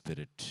Holy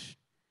Spirit.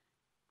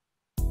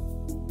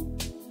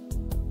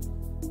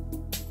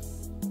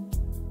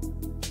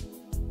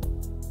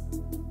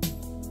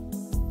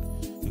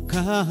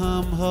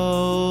 Come,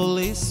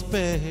 Holy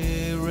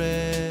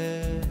Spirit,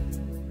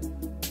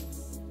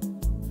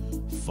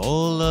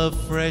 fall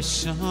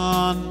afresh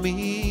on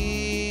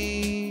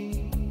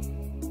me.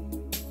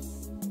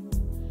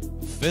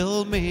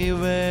 Fill me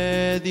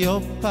with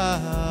your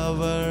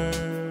power.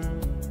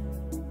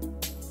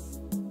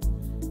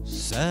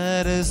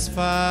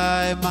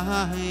 Satisfy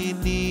my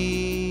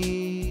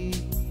need.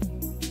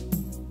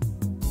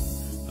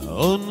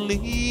 Only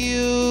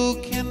you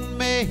can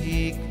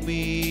make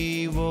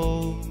me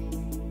whole.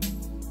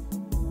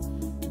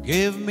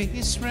 Give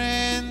me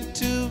strength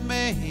to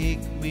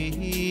make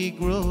me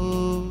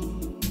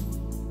grow.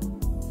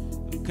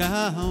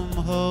 Come,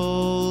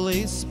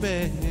 Holy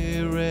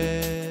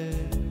Spirit,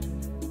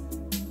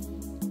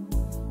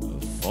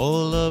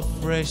 fall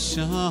afresh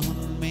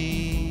on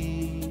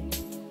me.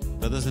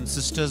 Brothers and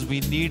sisters, we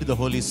need the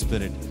Holy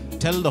Spirit.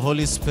 Tell the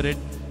Holy Spirit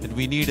that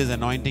we need His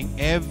anointing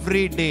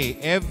every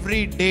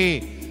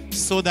day,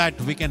 so that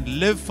we can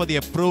live for the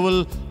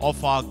approval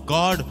of our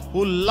God,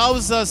 who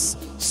loves us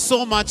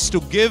so much to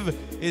give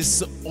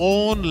His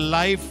own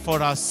life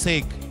for our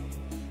sake.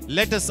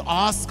 Let us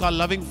ask our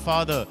loving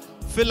Father,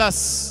 fill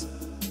us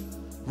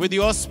with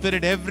your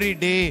Spirit every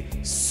day,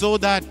 so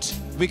that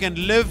we can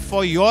live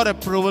for your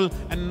approval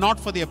and not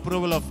for the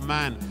approval of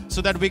man,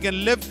 so that we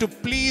can live to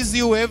please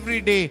you every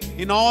day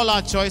in all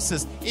our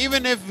choices.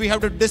 Even if we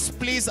have to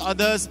displease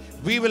others,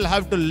 we will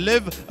have to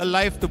live a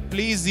life to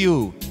please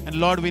you. And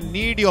Lord, we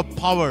need your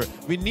power,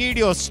 we need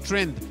your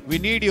strength, we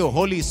need your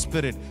Holy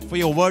Spirit. For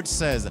your word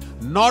says,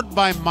 not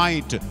by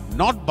might,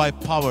 not by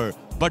power,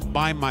 but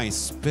by my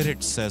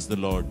Spirit, says the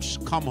Lord.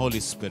 Come, Holy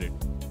Spirit.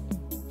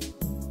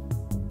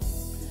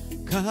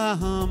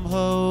 Come,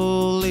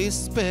 Holy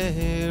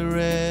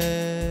Spirit,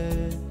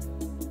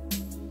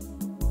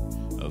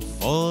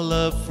 fall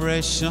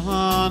afresh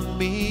on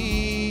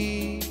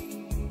me.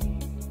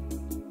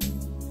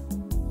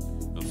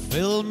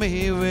 Fill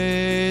me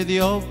with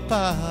your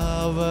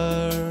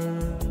power.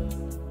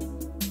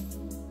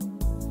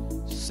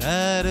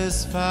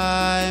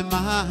 Satisfy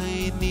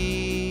my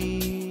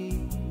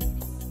need.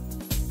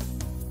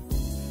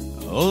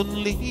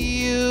 Only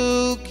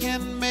you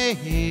can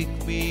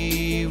make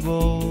me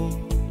whole.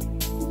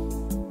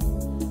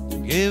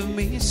 Give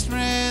me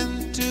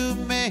strength to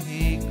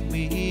make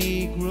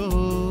me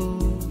grow.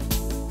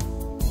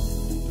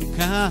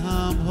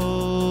 Come,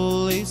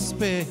 Holy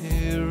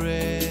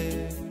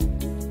Spirit,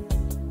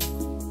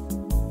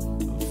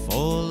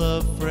 fall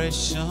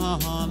afresh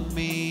on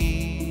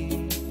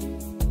me.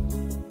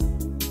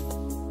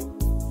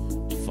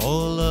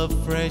 Fall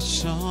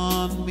afresh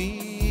on me.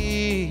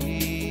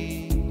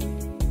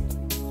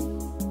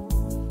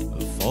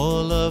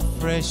 Fall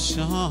afresh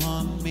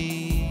on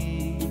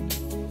me.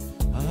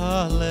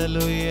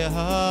 Hallelujah,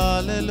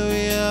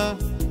 hallelujah,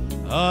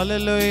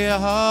 hallelujah,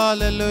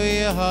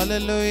 hallelujah,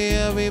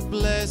 hallelujah. We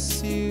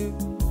bless you.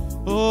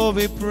 Oh,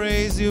 we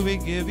praise you. We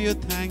give you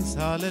thanks.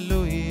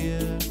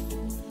 Hallelujah,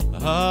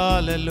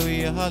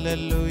 hallelujah,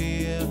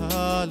 hallelujah,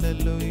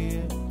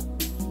 hallelujah,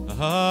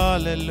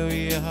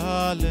 hallelujah,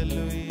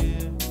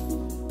 hallelujah,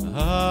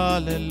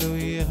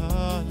 hallelujah,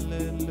 hallelujah.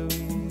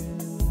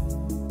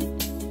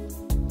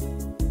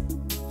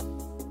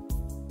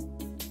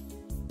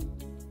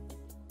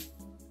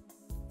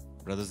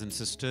 Brothers and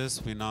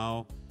sisters, we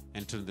now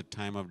enter the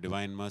time of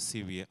Divine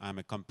Mercy. I'm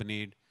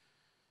accompanied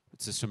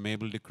with Sister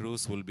Mabel de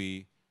Cruz, who will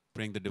be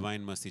praying the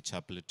Divine Mercy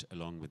Chaplet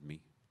along with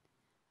me.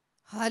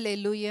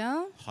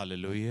 Hallelujah.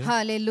 Hallelujah.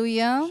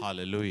 Hallelujah.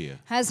 Hallelujah.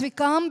 As we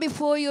come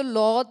before you,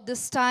 Lord,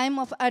 this time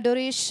of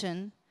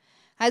adoration,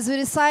 as we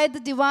recite the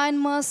Divine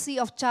Mercy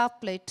of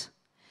Chaplet,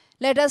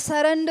 let us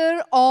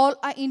surrender all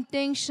our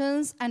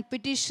intentions and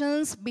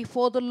petitions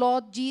before the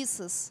Lord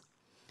Jesus,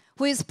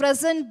 who is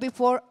present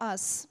before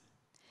us.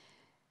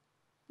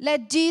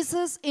 Let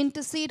Jesus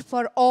intercede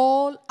for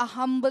all our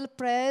humble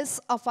prayers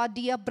of our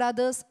dear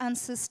brothers and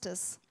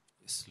sisters.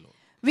 Yes, Lord.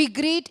 We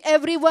greet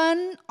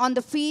everyone on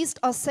the feast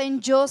of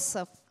Saint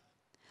Joseph.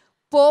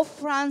 Pope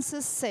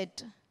Francis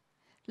said,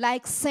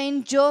 like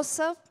Saint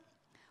Joseph,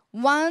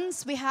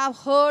 once we have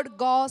heard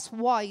God's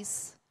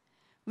voice,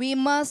 we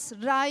must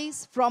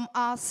rise from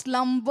our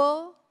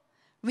slumber.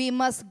 We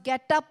must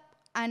get up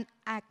and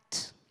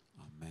act.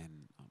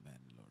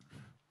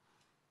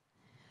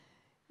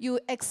 You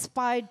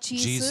expired,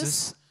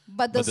 Jesus,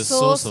 but the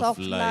source of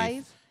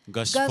life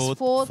gushed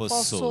forth for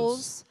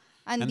souls,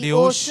 and the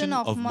ocean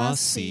of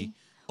mercy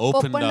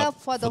opened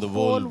up for the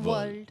whole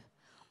world.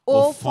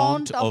 O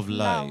fount of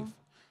love,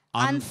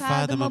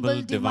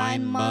 unfathomable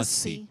divine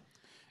mercy,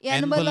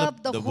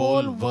 envelop the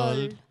whole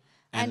world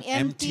and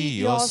empty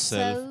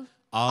yourself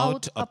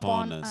out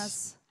upon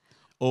us.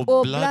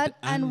 O blood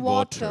and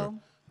water,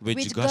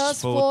 which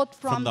gushed forth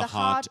from the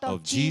heart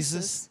of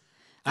Jesus,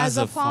 as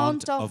a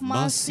fount of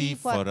mercy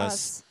for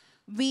us,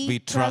 we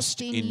trust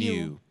in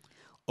you.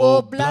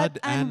 O blood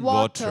and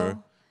water,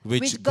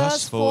 which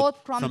gushed forth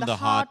from the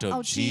heart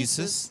of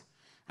Jesus,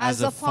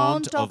 as a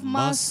fount of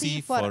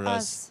mercy for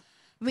us,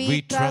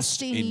 we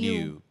trust in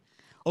you.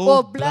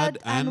 O blood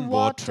and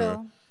water,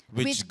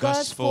 which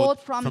gushed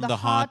forth from the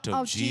heart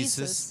of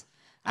Jesus,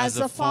 As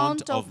a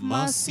fount of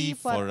mercy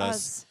for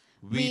us,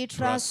 we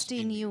trust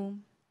in you.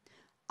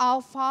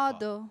 Our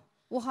Father,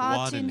 who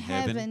art in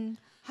heaven,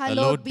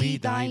 hallowed be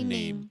thy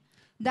name.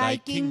 Thy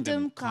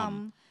kingdom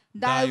come,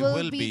 thy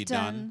will be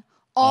done,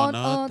 on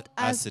earth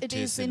as it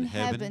is in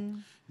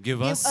heaven.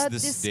 Give us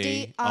this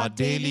day our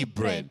daily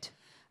bread,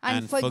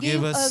 and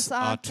forgive us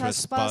our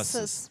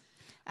trespasses,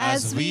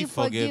 as we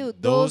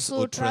forgive those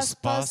who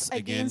trespass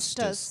against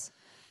us.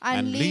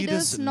 And lead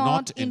us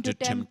not into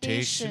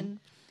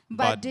temptation,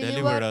 but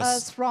deliver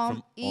us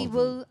from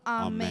evil.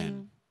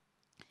 Amen.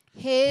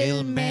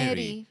 Hail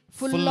Mary,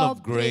 full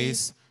of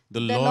grace,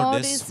 the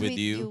Lord is with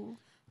you.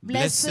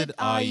 Blessed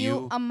are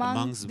you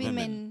amongst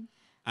women,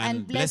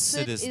 and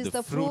blessed is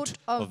the fruit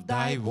of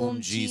thy womb,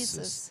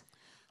 Jesus.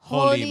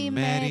 Holy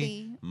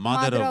Mary,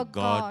 Mother of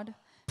God,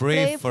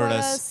 pray for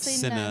us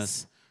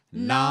sinners,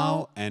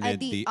 now and at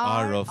the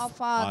hour of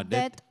our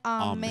death.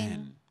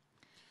 Amen.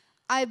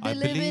 I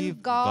believe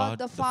in God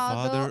the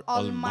Father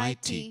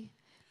Almighty,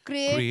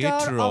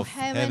 Creator of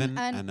heaven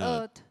and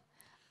earth.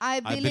 I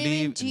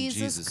believe in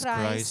Jesus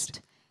Christ,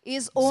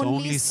 His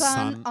only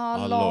Son,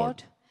 our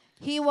Lord.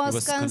 He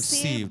was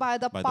conceived by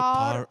the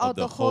power of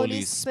the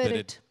Holy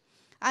Spirit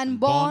and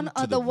born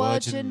of the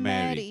Virgin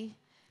Mary.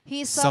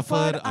 He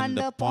suffered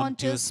under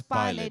Pontius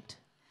Pilate,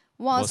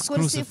 was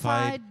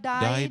crucified,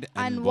 died,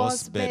 and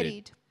was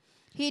buried.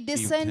 He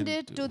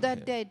descended to the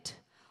dead.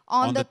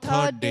 On the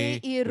third day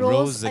he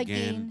rose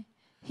again.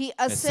 He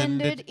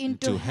ascended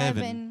into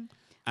heaven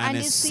and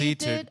is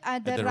seated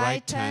at the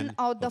right hand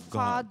of the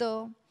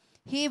Father.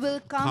 He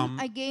will come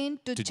again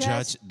to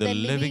judge the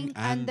living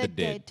and the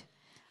dead.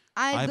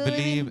 I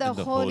believe in the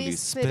Holy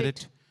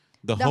Spirit,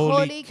 the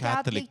Holy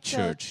Catholic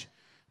Church,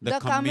 the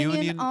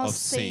communion of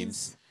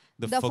saints,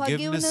 the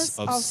forgiveness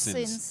of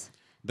sins,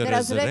 the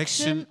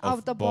resurrection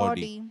of the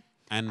body,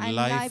 and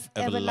life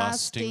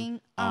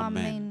everlasting.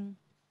 Amen.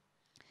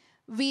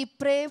 We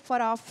pray for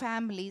our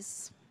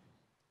families.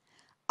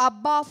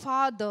 Abba,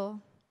 Father,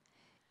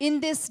 in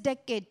this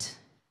decade,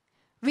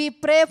 we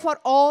pray for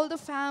all the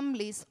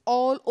families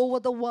all over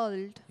the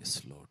world.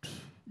 Yes, Lord.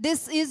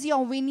 This is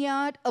your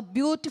vineyard, a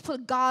beautiful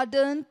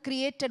garden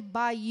created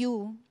by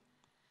you.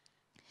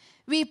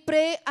 We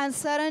pray and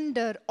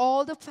surrender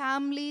all the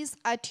families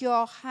at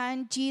your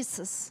hand,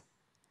 Jesus.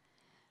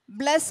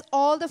 Bless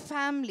all the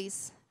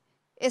families,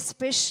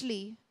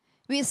 especially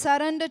we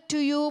surrender to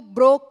you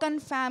broken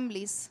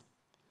families,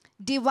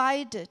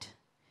 divided,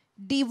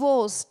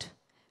 divorced,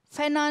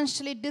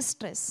 financially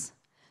distressed,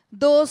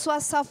 those who are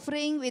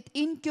suffering with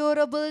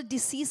incurable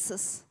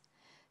diseases,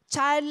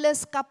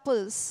 childless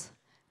couples,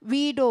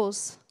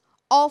 widows,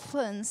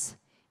 orphans,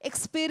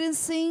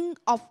 experiencing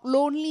of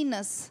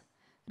loneliness,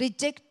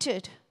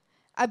 rejected,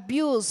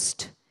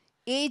 abused,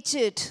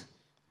 aged,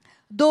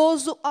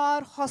 those who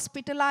are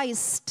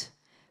hospitalized.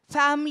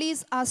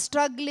 Families are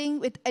struggling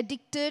with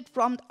addicted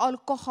from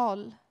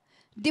alcohol,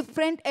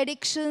 different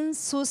addictions,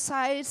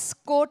 suicides,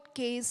 court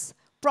case,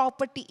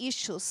 property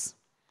issues.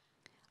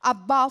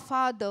 Abba,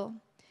 Father,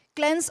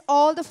 cleanse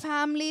all the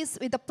families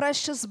with the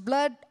precious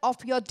blood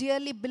of your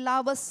dearly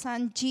beloved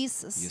Son,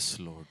 Jesus. Yes,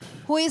 Lord.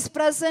 Who is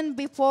present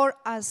before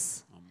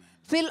us. Amen.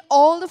 Fill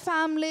all the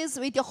families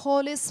with your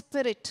Holy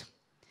Spirit.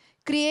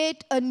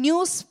 Create a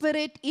new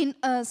spirit in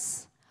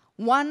us,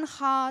 one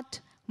heart,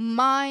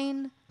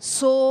 mind,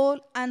 soul,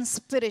 and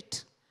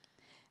spirit.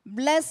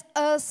 Bless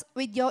us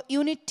with your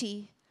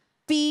unity,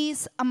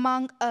 peace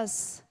among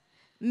us.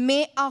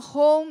 May our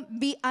home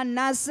be a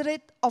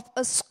Nazareth of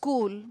a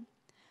school.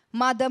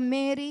 Mother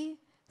Mary,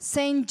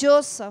 Saint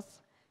Joseph,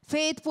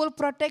 faithful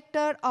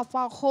protector of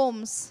our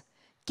homes,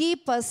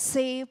 keep us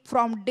safe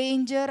from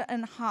danger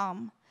and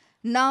harm,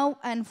 now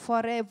and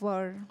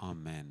forever.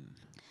 Amen.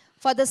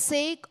 For the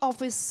sake of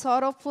his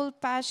sorrowful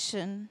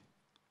passion,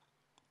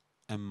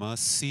 have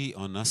mercy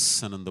on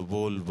us and on the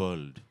whole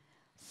world.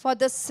 For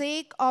the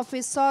sake of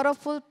his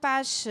sorrowful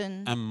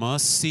passion, have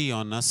mercy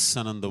on us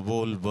and on the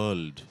whole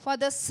world. For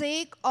the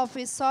sake of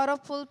his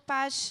sorrowful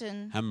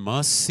passion, have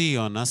mercy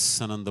on us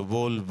and on the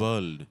whole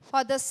world.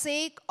 For the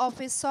sake of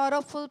his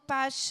sorrowful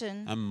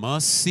passion, have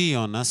mercy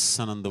on us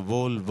and on the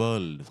whole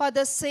world. For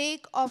the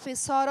sake of his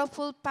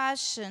sorrowful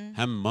passion,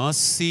 have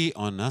mercy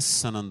on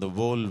us and on the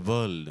whole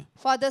world.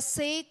 For the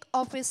sake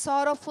of his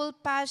sorrowful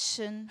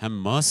passion, have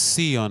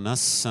mercy on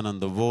us and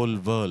on the whole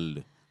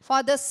world.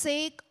 For the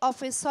sake of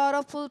his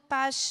sorrowful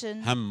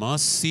passion, have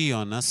mercy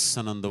on us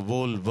and on the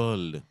whole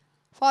world.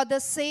 For the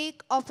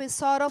sake of his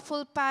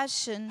sorrowful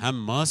passion, have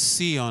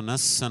mercy on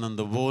us and on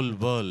the whole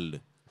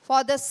world.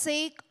 For the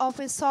sake of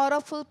his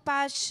sorrowful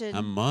passion,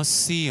 have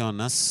mercy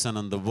on us and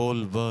on the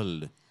whole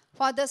world.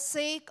 For the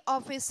sake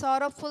of his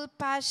sorrowful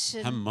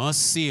passion, have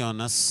mercy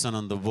on us and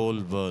on the whole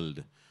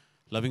world.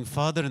 Loving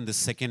Father, in the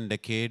second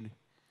decade,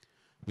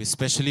 we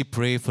especially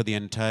pray for the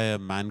entire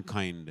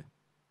mankind,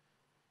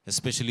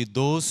 especially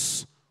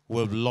those who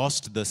have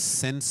lost the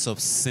sense of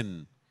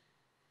sin,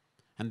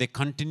 and they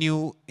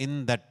continue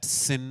in that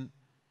sin,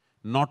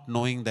 not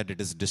knowing that it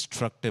is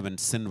destructive and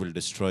sin will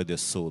destroy their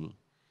soul.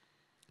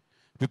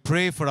 We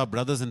pray for our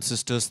brothers and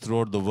sisters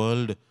throughout the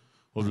world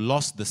who have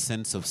lost the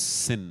sense of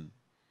sin,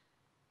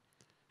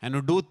 and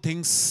who do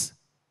things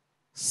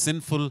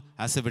sinful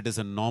as if it is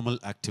a normal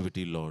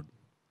activity, Lord.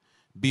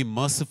 Be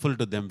merciful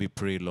to them, we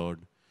pray, Lord.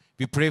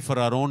 We pray for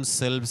our own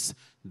selves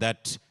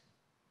that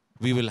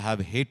we will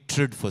have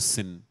hatred for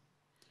sin.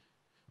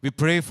 We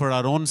pray for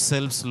our own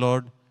selves,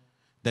 Lord,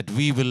 that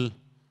we will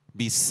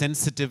be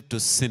sensitive to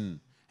sin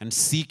and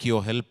seek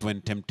your help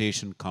when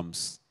temptation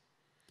comes.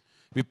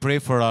 We pray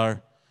for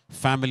our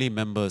family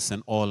members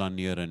and all our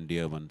near and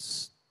dear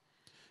ones.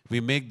 We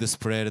make this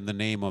prayer in the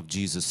name of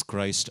Jesus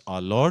Christ,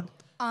 our Lord.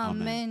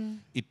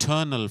 Amen.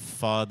 Eternal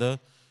Father,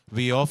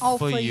 we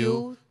offer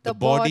you the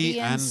body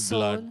and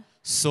blood,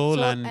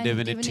 soul and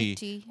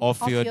divinity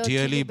of your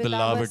dearly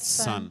beloved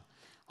Son,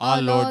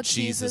 our Lord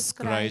Jesus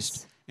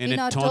Christ, in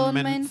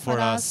atonement for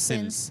our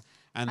sins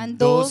and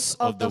those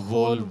of the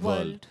whole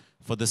world,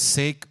 for the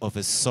sake of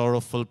his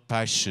sorrowful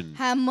passion.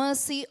 Have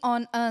mercy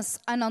on us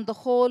and on the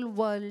whole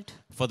world.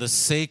 For the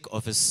sake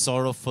of his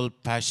sorrowful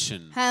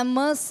passion. Have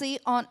mercy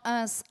on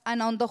us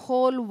and on the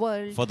whole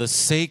world. For the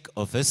sake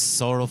of his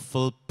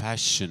sorrowful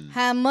passion.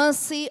 Have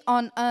mercy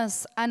on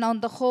us and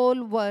on the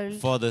whole world.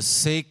 For the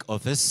sake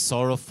of his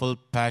sorrowful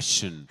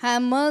passion.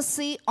 Have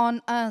mercy on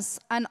us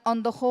and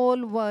on the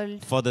whole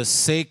world. For the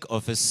sake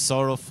of his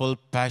sorrowful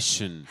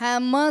passion.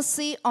 Have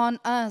mercy on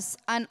us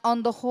and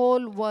on the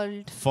whole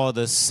world. For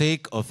the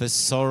sake of his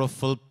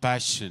sorrowful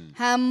passion.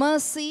 Have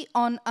mercy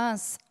on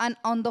us and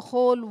on the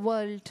whole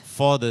world.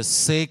 For the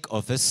sake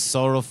of his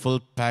sorrowful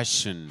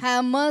passion.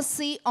 Have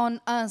mercy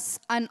on us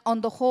and on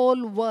the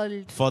whole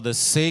world. For the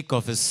sake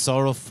of his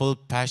sorrowful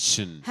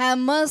passion. Have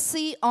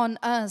mercy on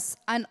us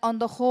and on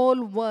the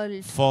whole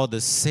world. For the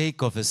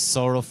sake of his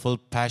sorrowful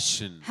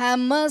passion. Have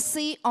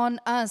mercy on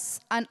us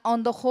and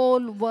on the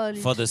whole world.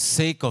 For the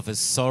sake of his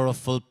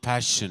sorrowful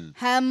passion.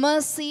 Have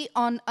mercy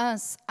on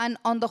us and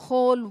on the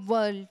whole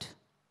world.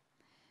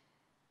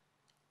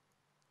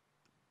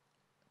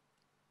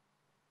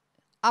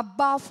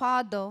 Abba,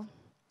 Father,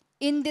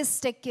 in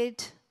this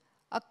decade,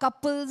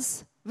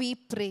 couples, we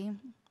pray.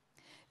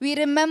 We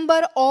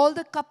remember all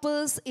the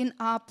couples in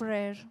our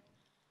prayer.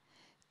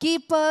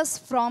 Keep us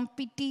from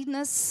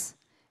pettiness.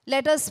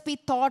 Let us be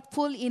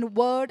thoughtful in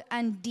word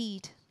and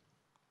deed.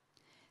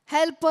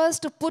 Help us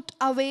to put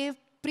away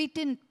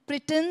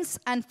pretense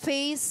and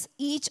face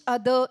each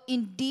other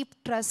in deep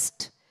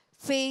trust,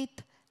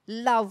 faith,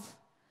 love,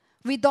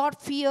 without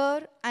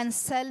fear and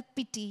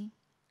self-pity.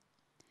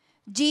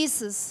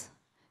 Jesus,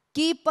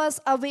 keep us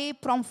away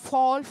from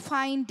fault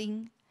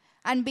finding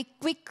and be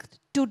quick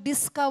to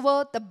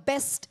discover the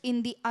best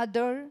in the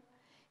other.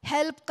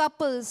 Help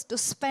couples to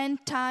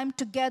spend time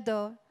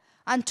together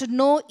and to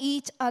know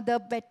each other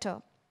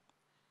better.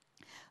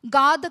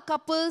 Guard the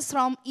couples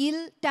from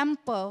ill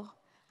temper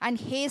and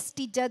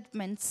hasty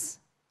judgments.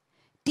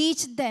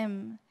 Teach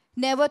them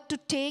never to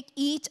take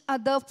each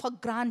other for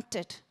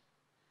granted.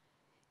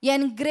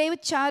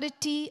 Engrave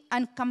charity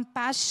and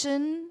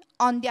compassion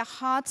on their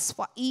hearts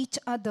for each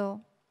other.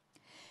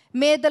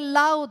 May the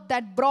love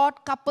that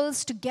brought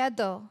couples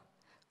together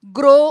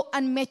grow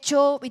and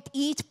mature with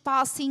each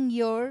passing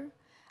year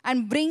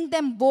and bring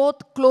them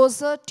both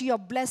closer to your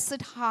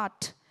blessed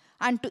heart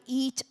and to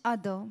each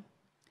other.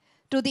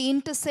 To the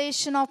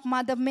intercession of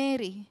Mother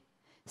Mary,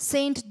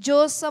 Saint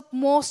Joseph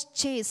most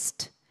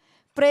chaste,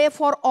 pray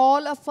for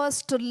all of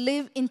us to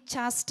live in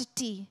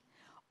chastity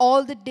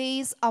all the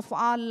days of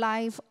our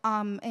life.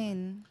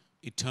 Amen.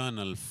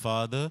 Eternal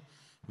Father,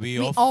 we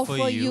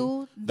offer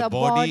you the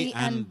body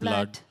and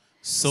blood,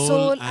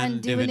 soul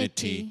and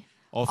divinity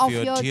of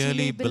your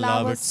dearly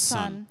beloved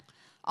Son,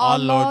 our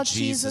Lord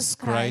Jesus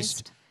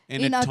Christ,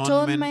 in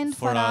atonement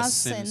for our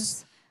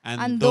sins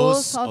and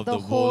those of the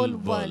whole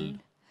world.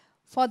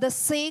 For the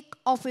sake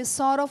of his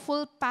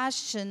sorrowful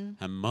passion,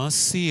 have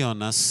mercy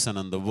on us and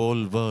on the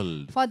whole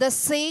world. For the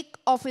sake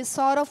of his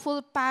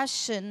sorrowful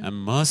passion, have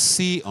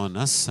mercy on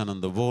us and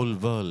on the whole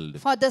world.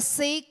 For the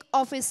sake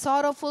of his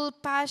sorrowful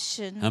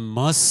passion, have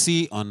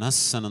mercy on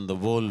us and on the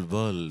whole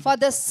world. For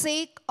the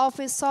sake of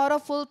his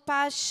sorrowful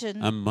passion,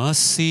 have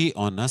mercy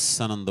on us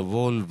and on the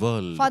whole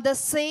world. For the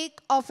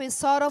sake of his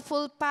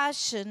sorrowful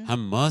passion, have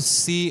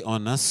mercy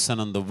on us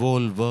and on the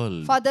whole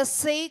world. For the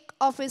sake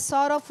of his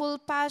sorrowful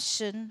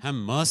passion, have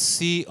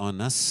mercy on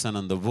us and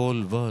on the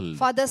whole world.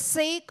 For the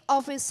sake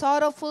of his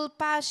sorrowful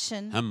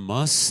passion, have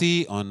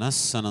mercy on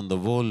us and on the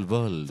whole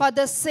world. For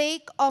the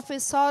sake of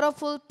his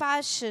sorrowful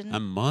passion,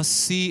 have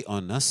mercy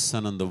on us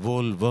and on the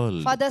whole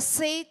world. For the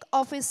sake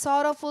of his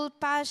sorrowful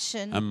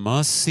passion, have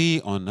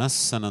mercy on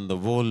us and on the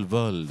whole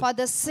world. For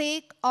the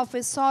sake of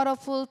his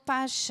sorrowful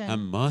passion, have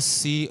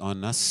mercy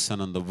on us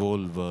and on the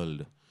whole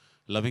world.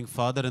 Loving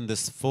Father, in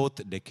this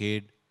fourth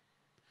decade,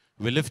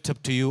 we lift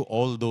up to you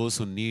all those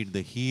who need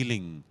the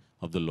healing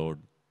of the Lord.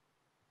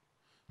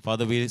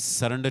 Father, we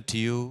surrender to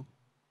you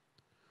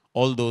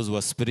all those who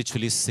are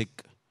spiritually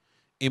sick,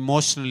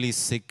 emotionally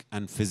sick,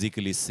 and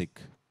physically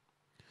sick.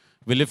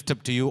 We lift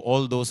up to you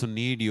all those who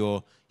need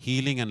your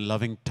healing and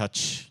loving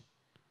touch.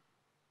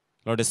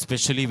 Lord,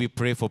 especially we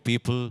pray for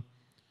people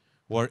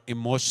who are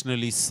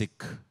emotionally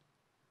sick,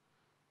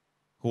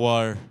 who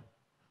are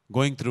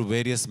going through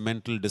various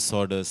mental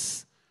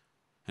disorders,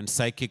 and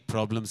psychic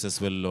problems as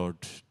well, Lord.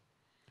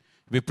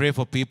 We pray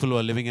for people who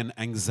are living in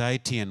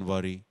anxiety and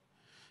worry.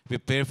 We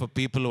pray for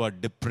people who are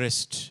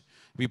depressed.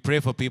 We pray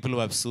for people who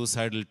have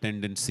suicidal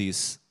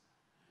tendencies.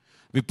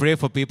 We pray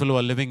for people who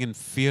are living in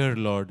fear,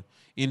 Lord,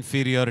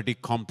 inferiority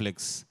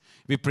complex.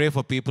 We pray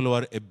for people who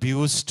are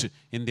abused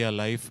in their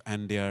life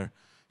and they are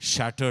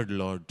shattered,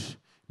 Lord.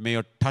 May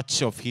your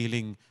touch of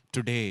healing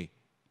today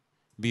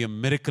be a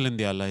miracle in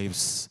their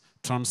lives.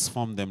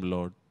 Transform them,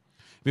 Lord.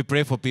 We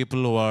pray for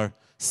people who are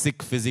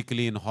sick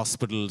physically in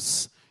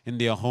hospitals, in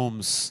their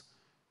homes,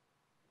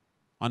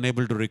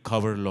 unable to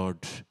recover, Lord.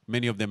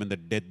 Many of them in the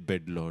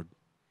deathbed, Lord.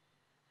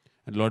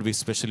 And Lord, we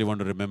especially want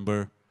to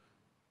remember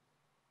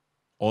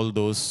all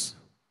those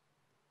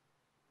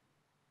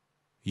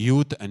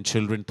youth and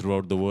children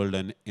throughout the world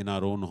and in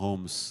our own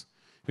homes.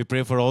 We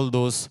pray for all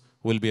those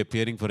who will be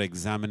appearing for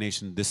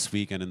examination this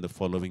week and in the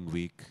following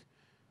week.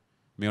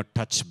 May your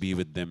touch be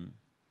with them.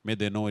 May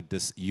they know it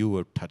is you who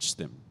have touched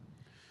them.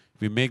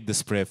 We make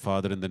this prayer,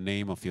 Father, in the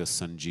name of your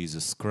Son,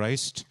 Jesus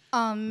Christ.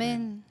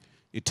 Amen.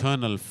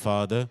 Eternal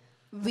Father,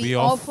 we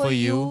offer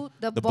you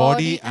the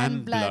body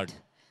and blood,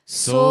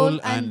 soul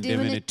and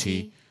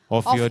divinity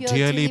of your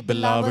dearly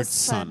beloved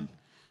Son,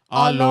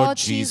 our Lord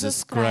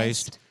Jesus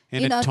Christ,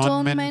 in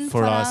atonement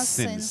for our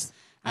sins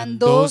and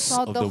those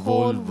of the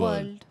whole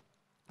world.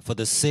 For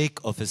the sake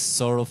of his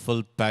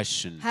sorrowful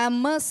passion, have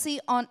mercy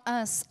on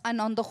us and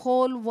on the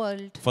whole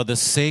world. For the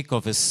sake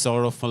of his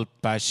sorrowful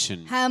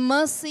passion, have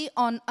mercy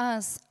on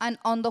us and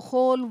on the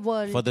whole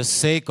world. For the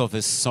sake of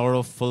his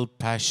sorrowful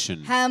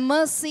passion, have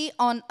mercy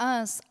on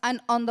us and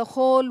on the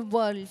whole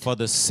world. For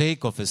the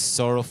sake of his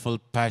sorrowful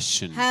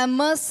passion, have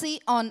mercy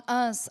on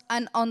us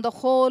and on the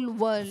whole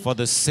world. For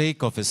the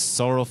sake of his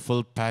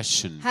sorrowful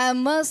passion, have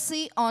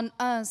mercy on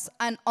us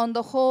and on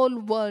the whole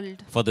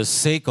world. For the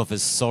sake of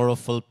his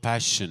sorrowful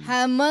passion,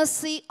 have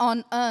mercy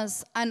on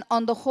us and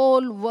on the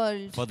whole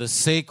world. For the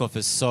sake of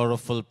his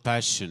sorrowful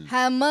passion,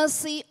 have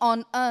mercy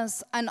on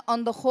us and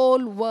on the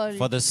whole world.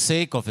 For the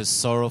sake of his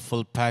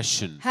sorrowful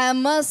passion, have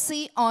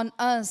mercy on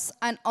us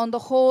and on the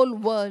whole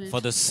world.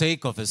 For the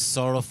sake of his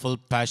sorrowful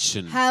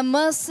passion, have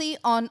mercy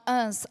on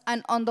us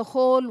and on the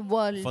whole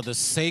world. For the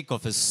sake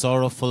of his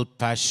sorrowful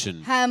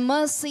passion, have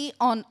mercy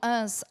on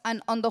us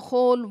and on the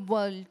whole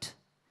world.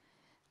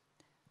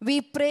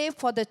 We pray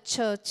for the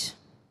church.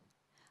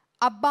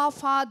 Abba,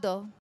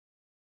 Father,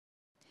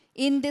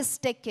 in this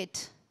decade,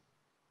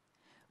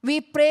 we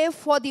pray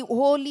for the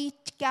Holy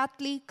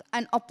Catholic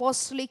and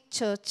Apostolic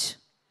Church.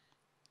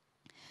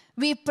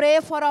 We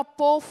pray for our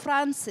Pope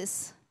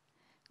Francis,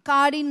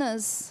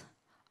 cardinals,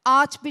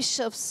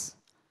 archbishops,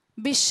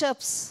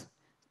 bishops,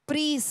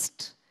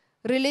 priests,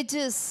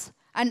 religious,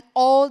 and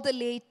all the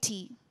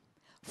laity,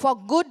 for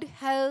good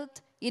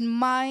health in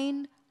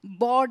mind,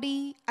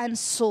 body, and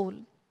soul.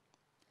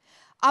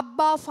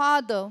 Abba,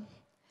 Father,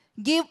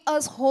 give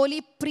us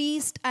holy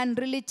priests and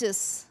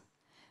religious.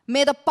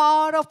 May the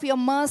power of your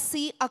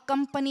mercy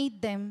accompany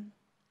them.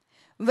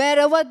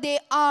 Wherever they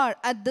are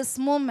at this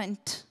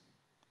moment,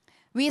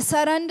 we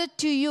surrender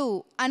to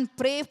you and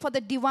pray for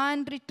the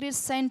Divine Retreat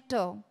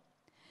Center.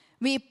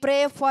 We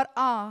pray for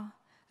our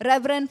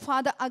Reverend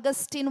Father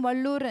Augustine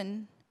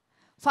Valluran,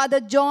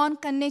 Father John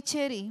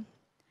Kannecheri,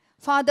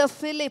 Father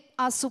Philip,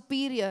 our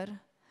superior,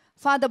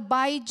 Father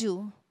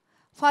Baiju,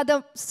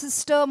 Father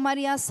Sister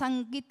Maria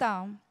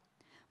Sangita,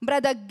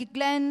 Brother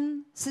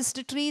Glenn,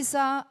 Sister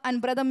Teresa,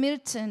 and Brother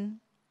Milton,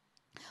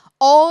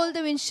 all the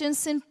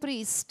Vincentian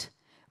priests,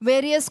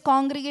 various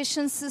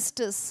congregation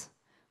sisters,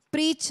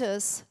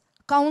 preachers,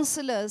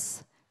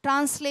 counselors,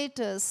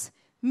 translators,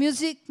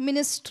 music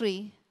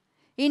ministry,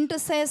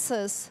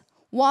 intercessors,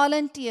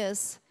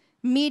 volunteers,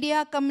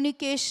 media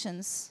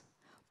communications.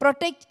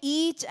 Protect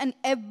each and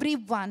every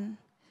one.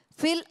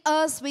 Fill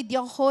us with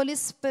your Holy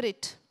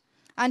Spirit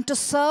and to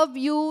serve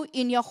you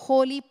in your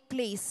holy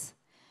place.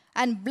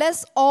 And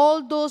bless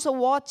all those who are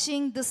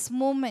watching this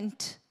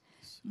moment.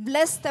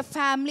 Bless the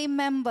family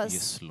members.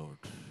 Yes, Lord.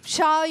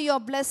 Shower your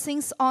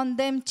blessings on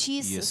them,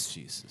 Jesus. Yes,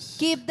 Jesus.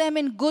 Keep them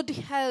in good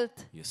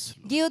health. Yes,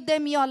 Lord. Give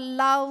them your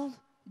love,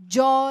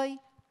 joy,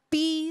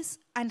 peace,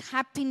 and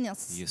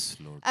happiness. Yes,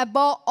 Lord.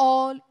 Above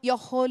all, your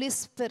Holy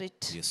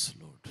Spirit. Yes,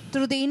 Lord.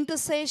 Through the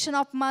intercession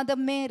of Mother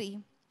Mary,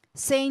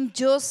 Saint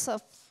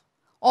Joseph,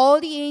 all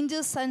the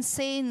angels and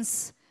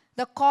saints,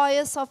 the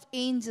choirs of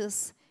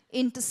angels,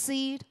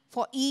 intercede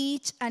for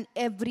each and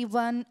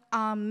everyone.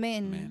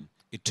 Amen. Amen.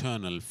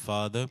 Eternal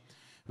Father,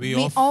 we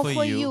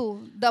offer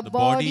you the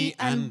body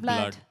and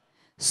blood,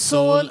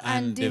 soul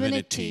and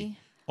divinity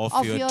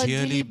of your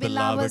dearly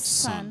beloved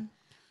Son,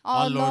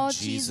 our Lord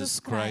Jesus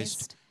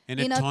Christ,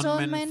 in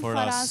atonement for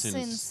our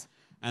sins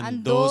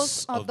and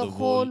those of the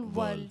whole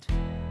world.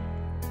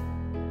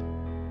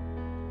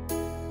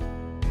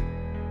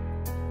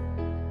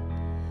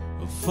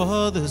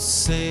 For the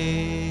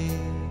sake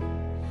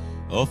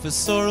of his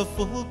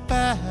sorrowful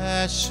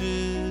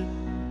passion,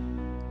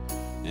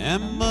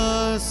 and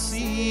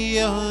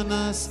mercy on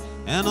us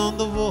and on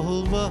the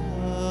whole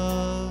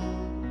world.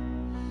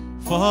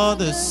 For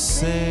the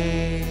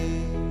sake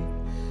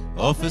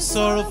of His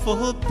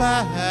sorrowful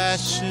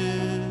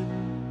passion,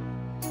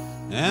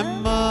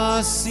 and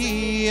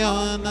mercy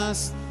on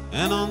us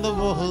and on the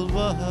whole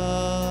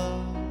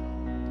world.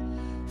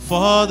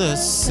 For the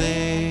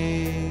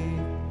sake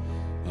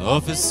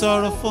of His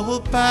sorrowful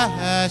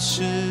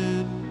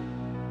passion,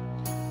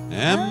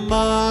 and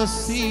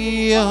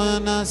mercy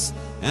on us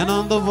and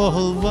on the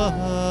whole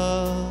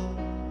world.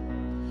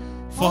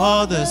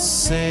 For the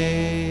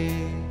sake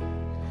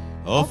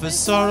of His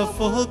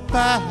sorrowful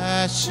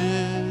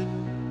passion,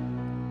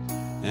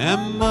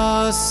 and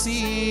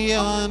mercy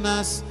on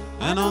us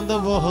and on the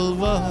whole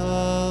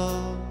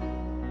world.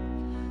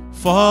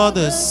 For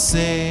the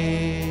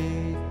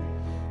sake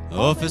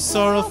of His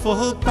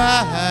sorrowful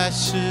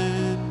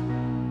passion,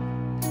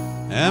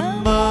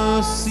 and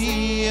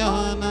mercy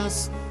on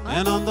us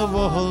and on the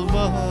whole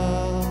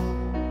world.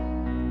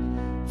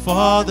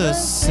 For the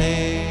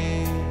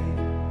sake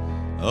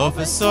of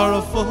His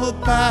sorrowful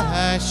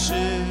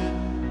passion,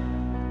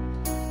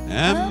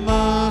 and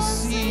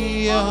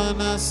mercy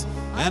on us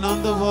and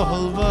on the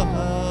whole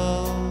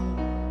world.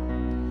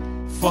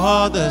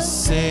 For the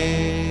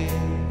sake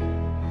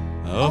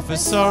of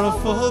His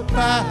sorrowful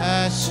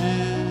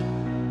passion,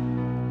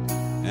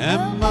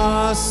 and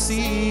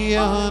mercy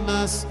on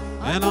us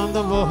and on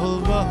the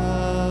whole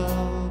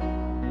world.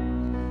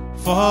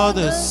 For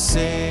the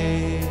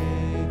sake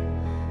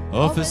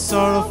of His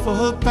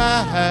sorrowful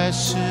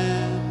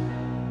passion,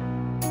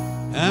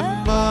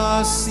 and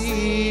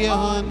mercy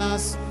on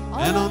us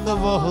and on the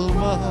whole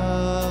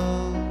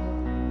world.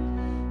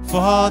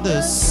 For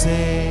the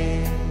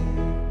sake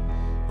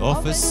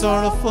of His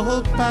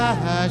sorrowful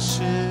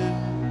passion,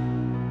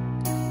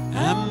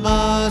 and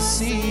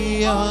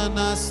mercy on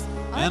us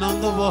and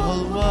on the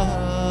whole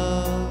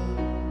world.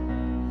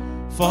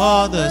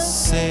 For the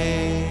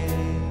sake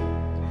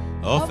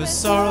of His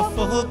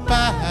sorrowful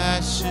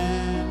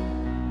passion,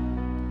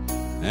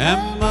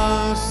 and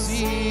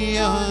mercy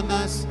on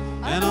us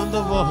and on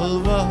the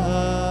whole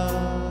world.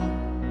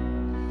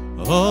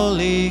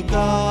 Holy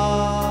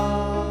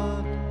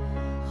God,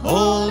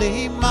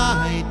 Holy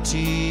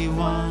Mighty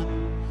One,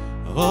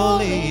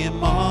 Holy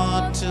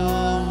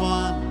Immortal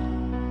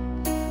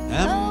One,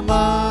 have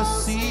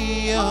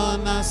mercy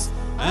on us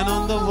and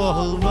on the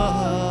whole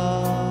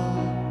world.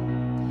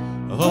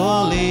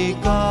 Holy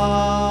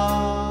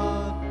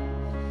God,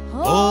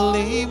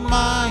 Holy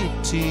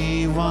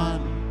Mighty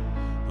One,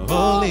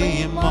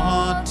 Holy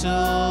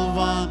Immortal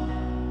One,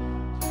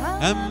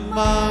 have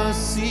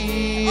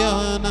mercy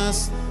on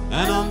us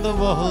and on the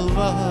whole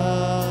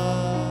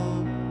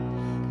world.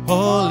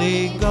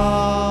 Holy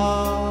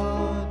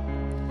God,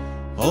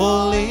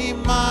 Holy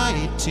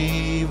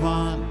Mighty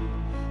One,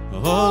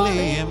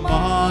 Holy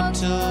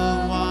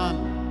Immortal One,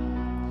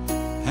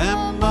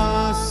 have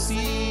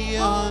mercy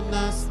on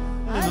us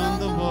and on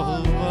the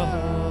whole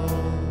world.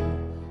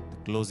 The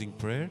closing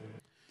prayer.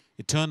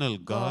 Eternal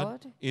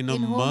God, in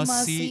whom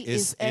mercy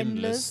is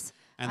endless,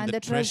 and the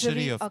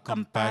treasury of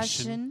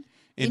compassion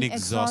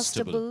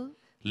inexhaustible,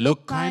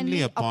 look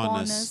kindly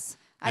upon us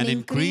and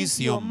increase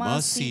your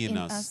mercy in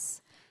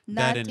us,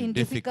 that in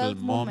difficult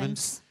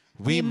moments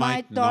we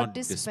might not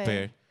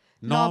despair,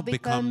 nor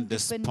become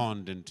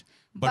despondent,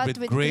 but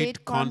with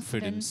great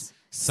confidence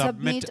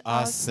submit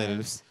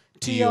ourselves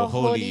to your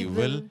holy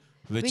will,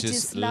 which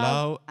is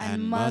love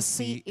and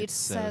mercy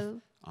itself.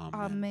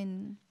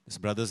 Amen. Yes,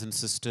 brothers and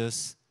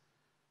sisters,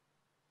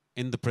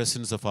 in the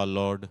presence of our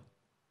Lord,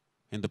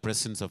 in the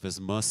presence of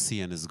His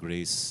mercy and His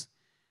grace,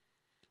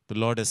 the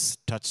Lord has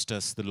touched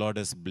us, the Lord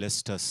has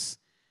blessed us,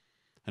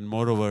 and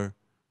moreover,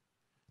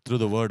 through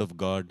the Word of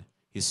God,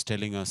 He is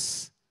telling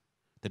us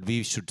that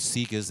we should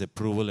seek His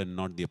approval and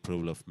not the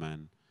approval of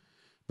man.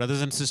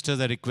 Brothers and sisters,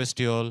 I request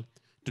you all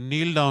to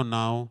kneel down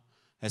now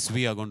as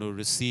we are going to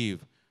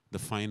receive the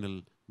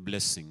final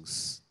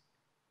blessings.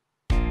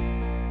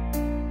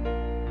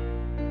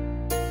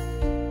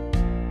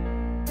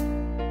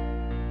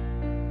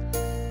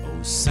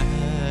 O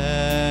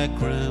sacrament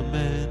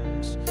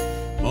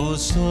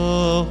most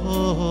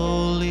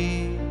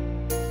holy,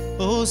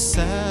 O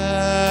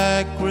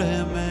sacrament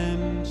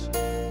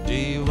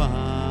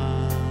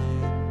divine,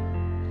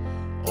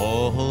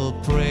 all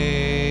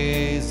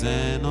praise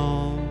and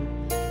all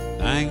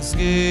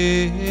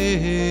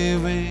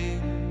thanksgiving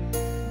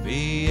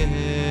be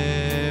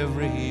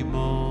every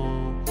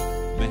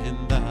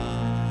moment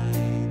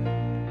thine.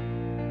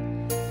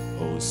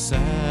 O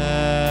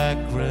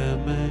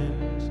sacrament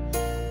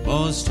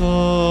most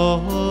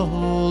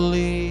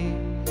holy,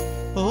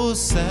 O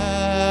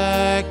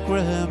sacrament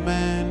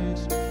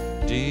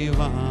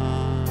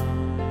divine,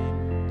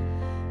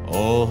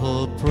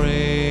 all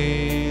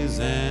praise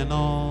and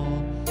all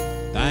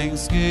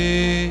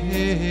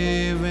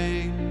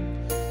thanksgiving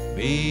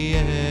be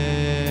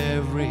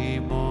every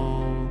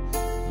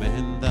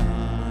moment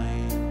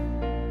thine.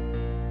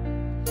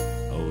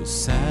 O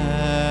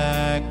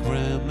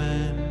sacrament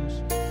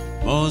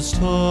most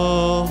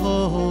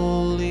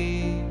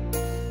holy,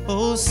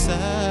 O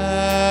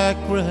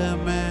sacrament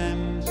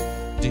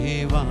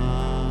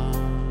divine,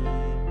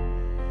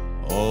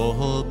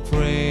 all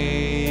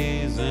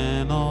praise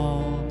and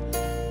all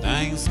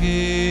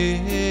give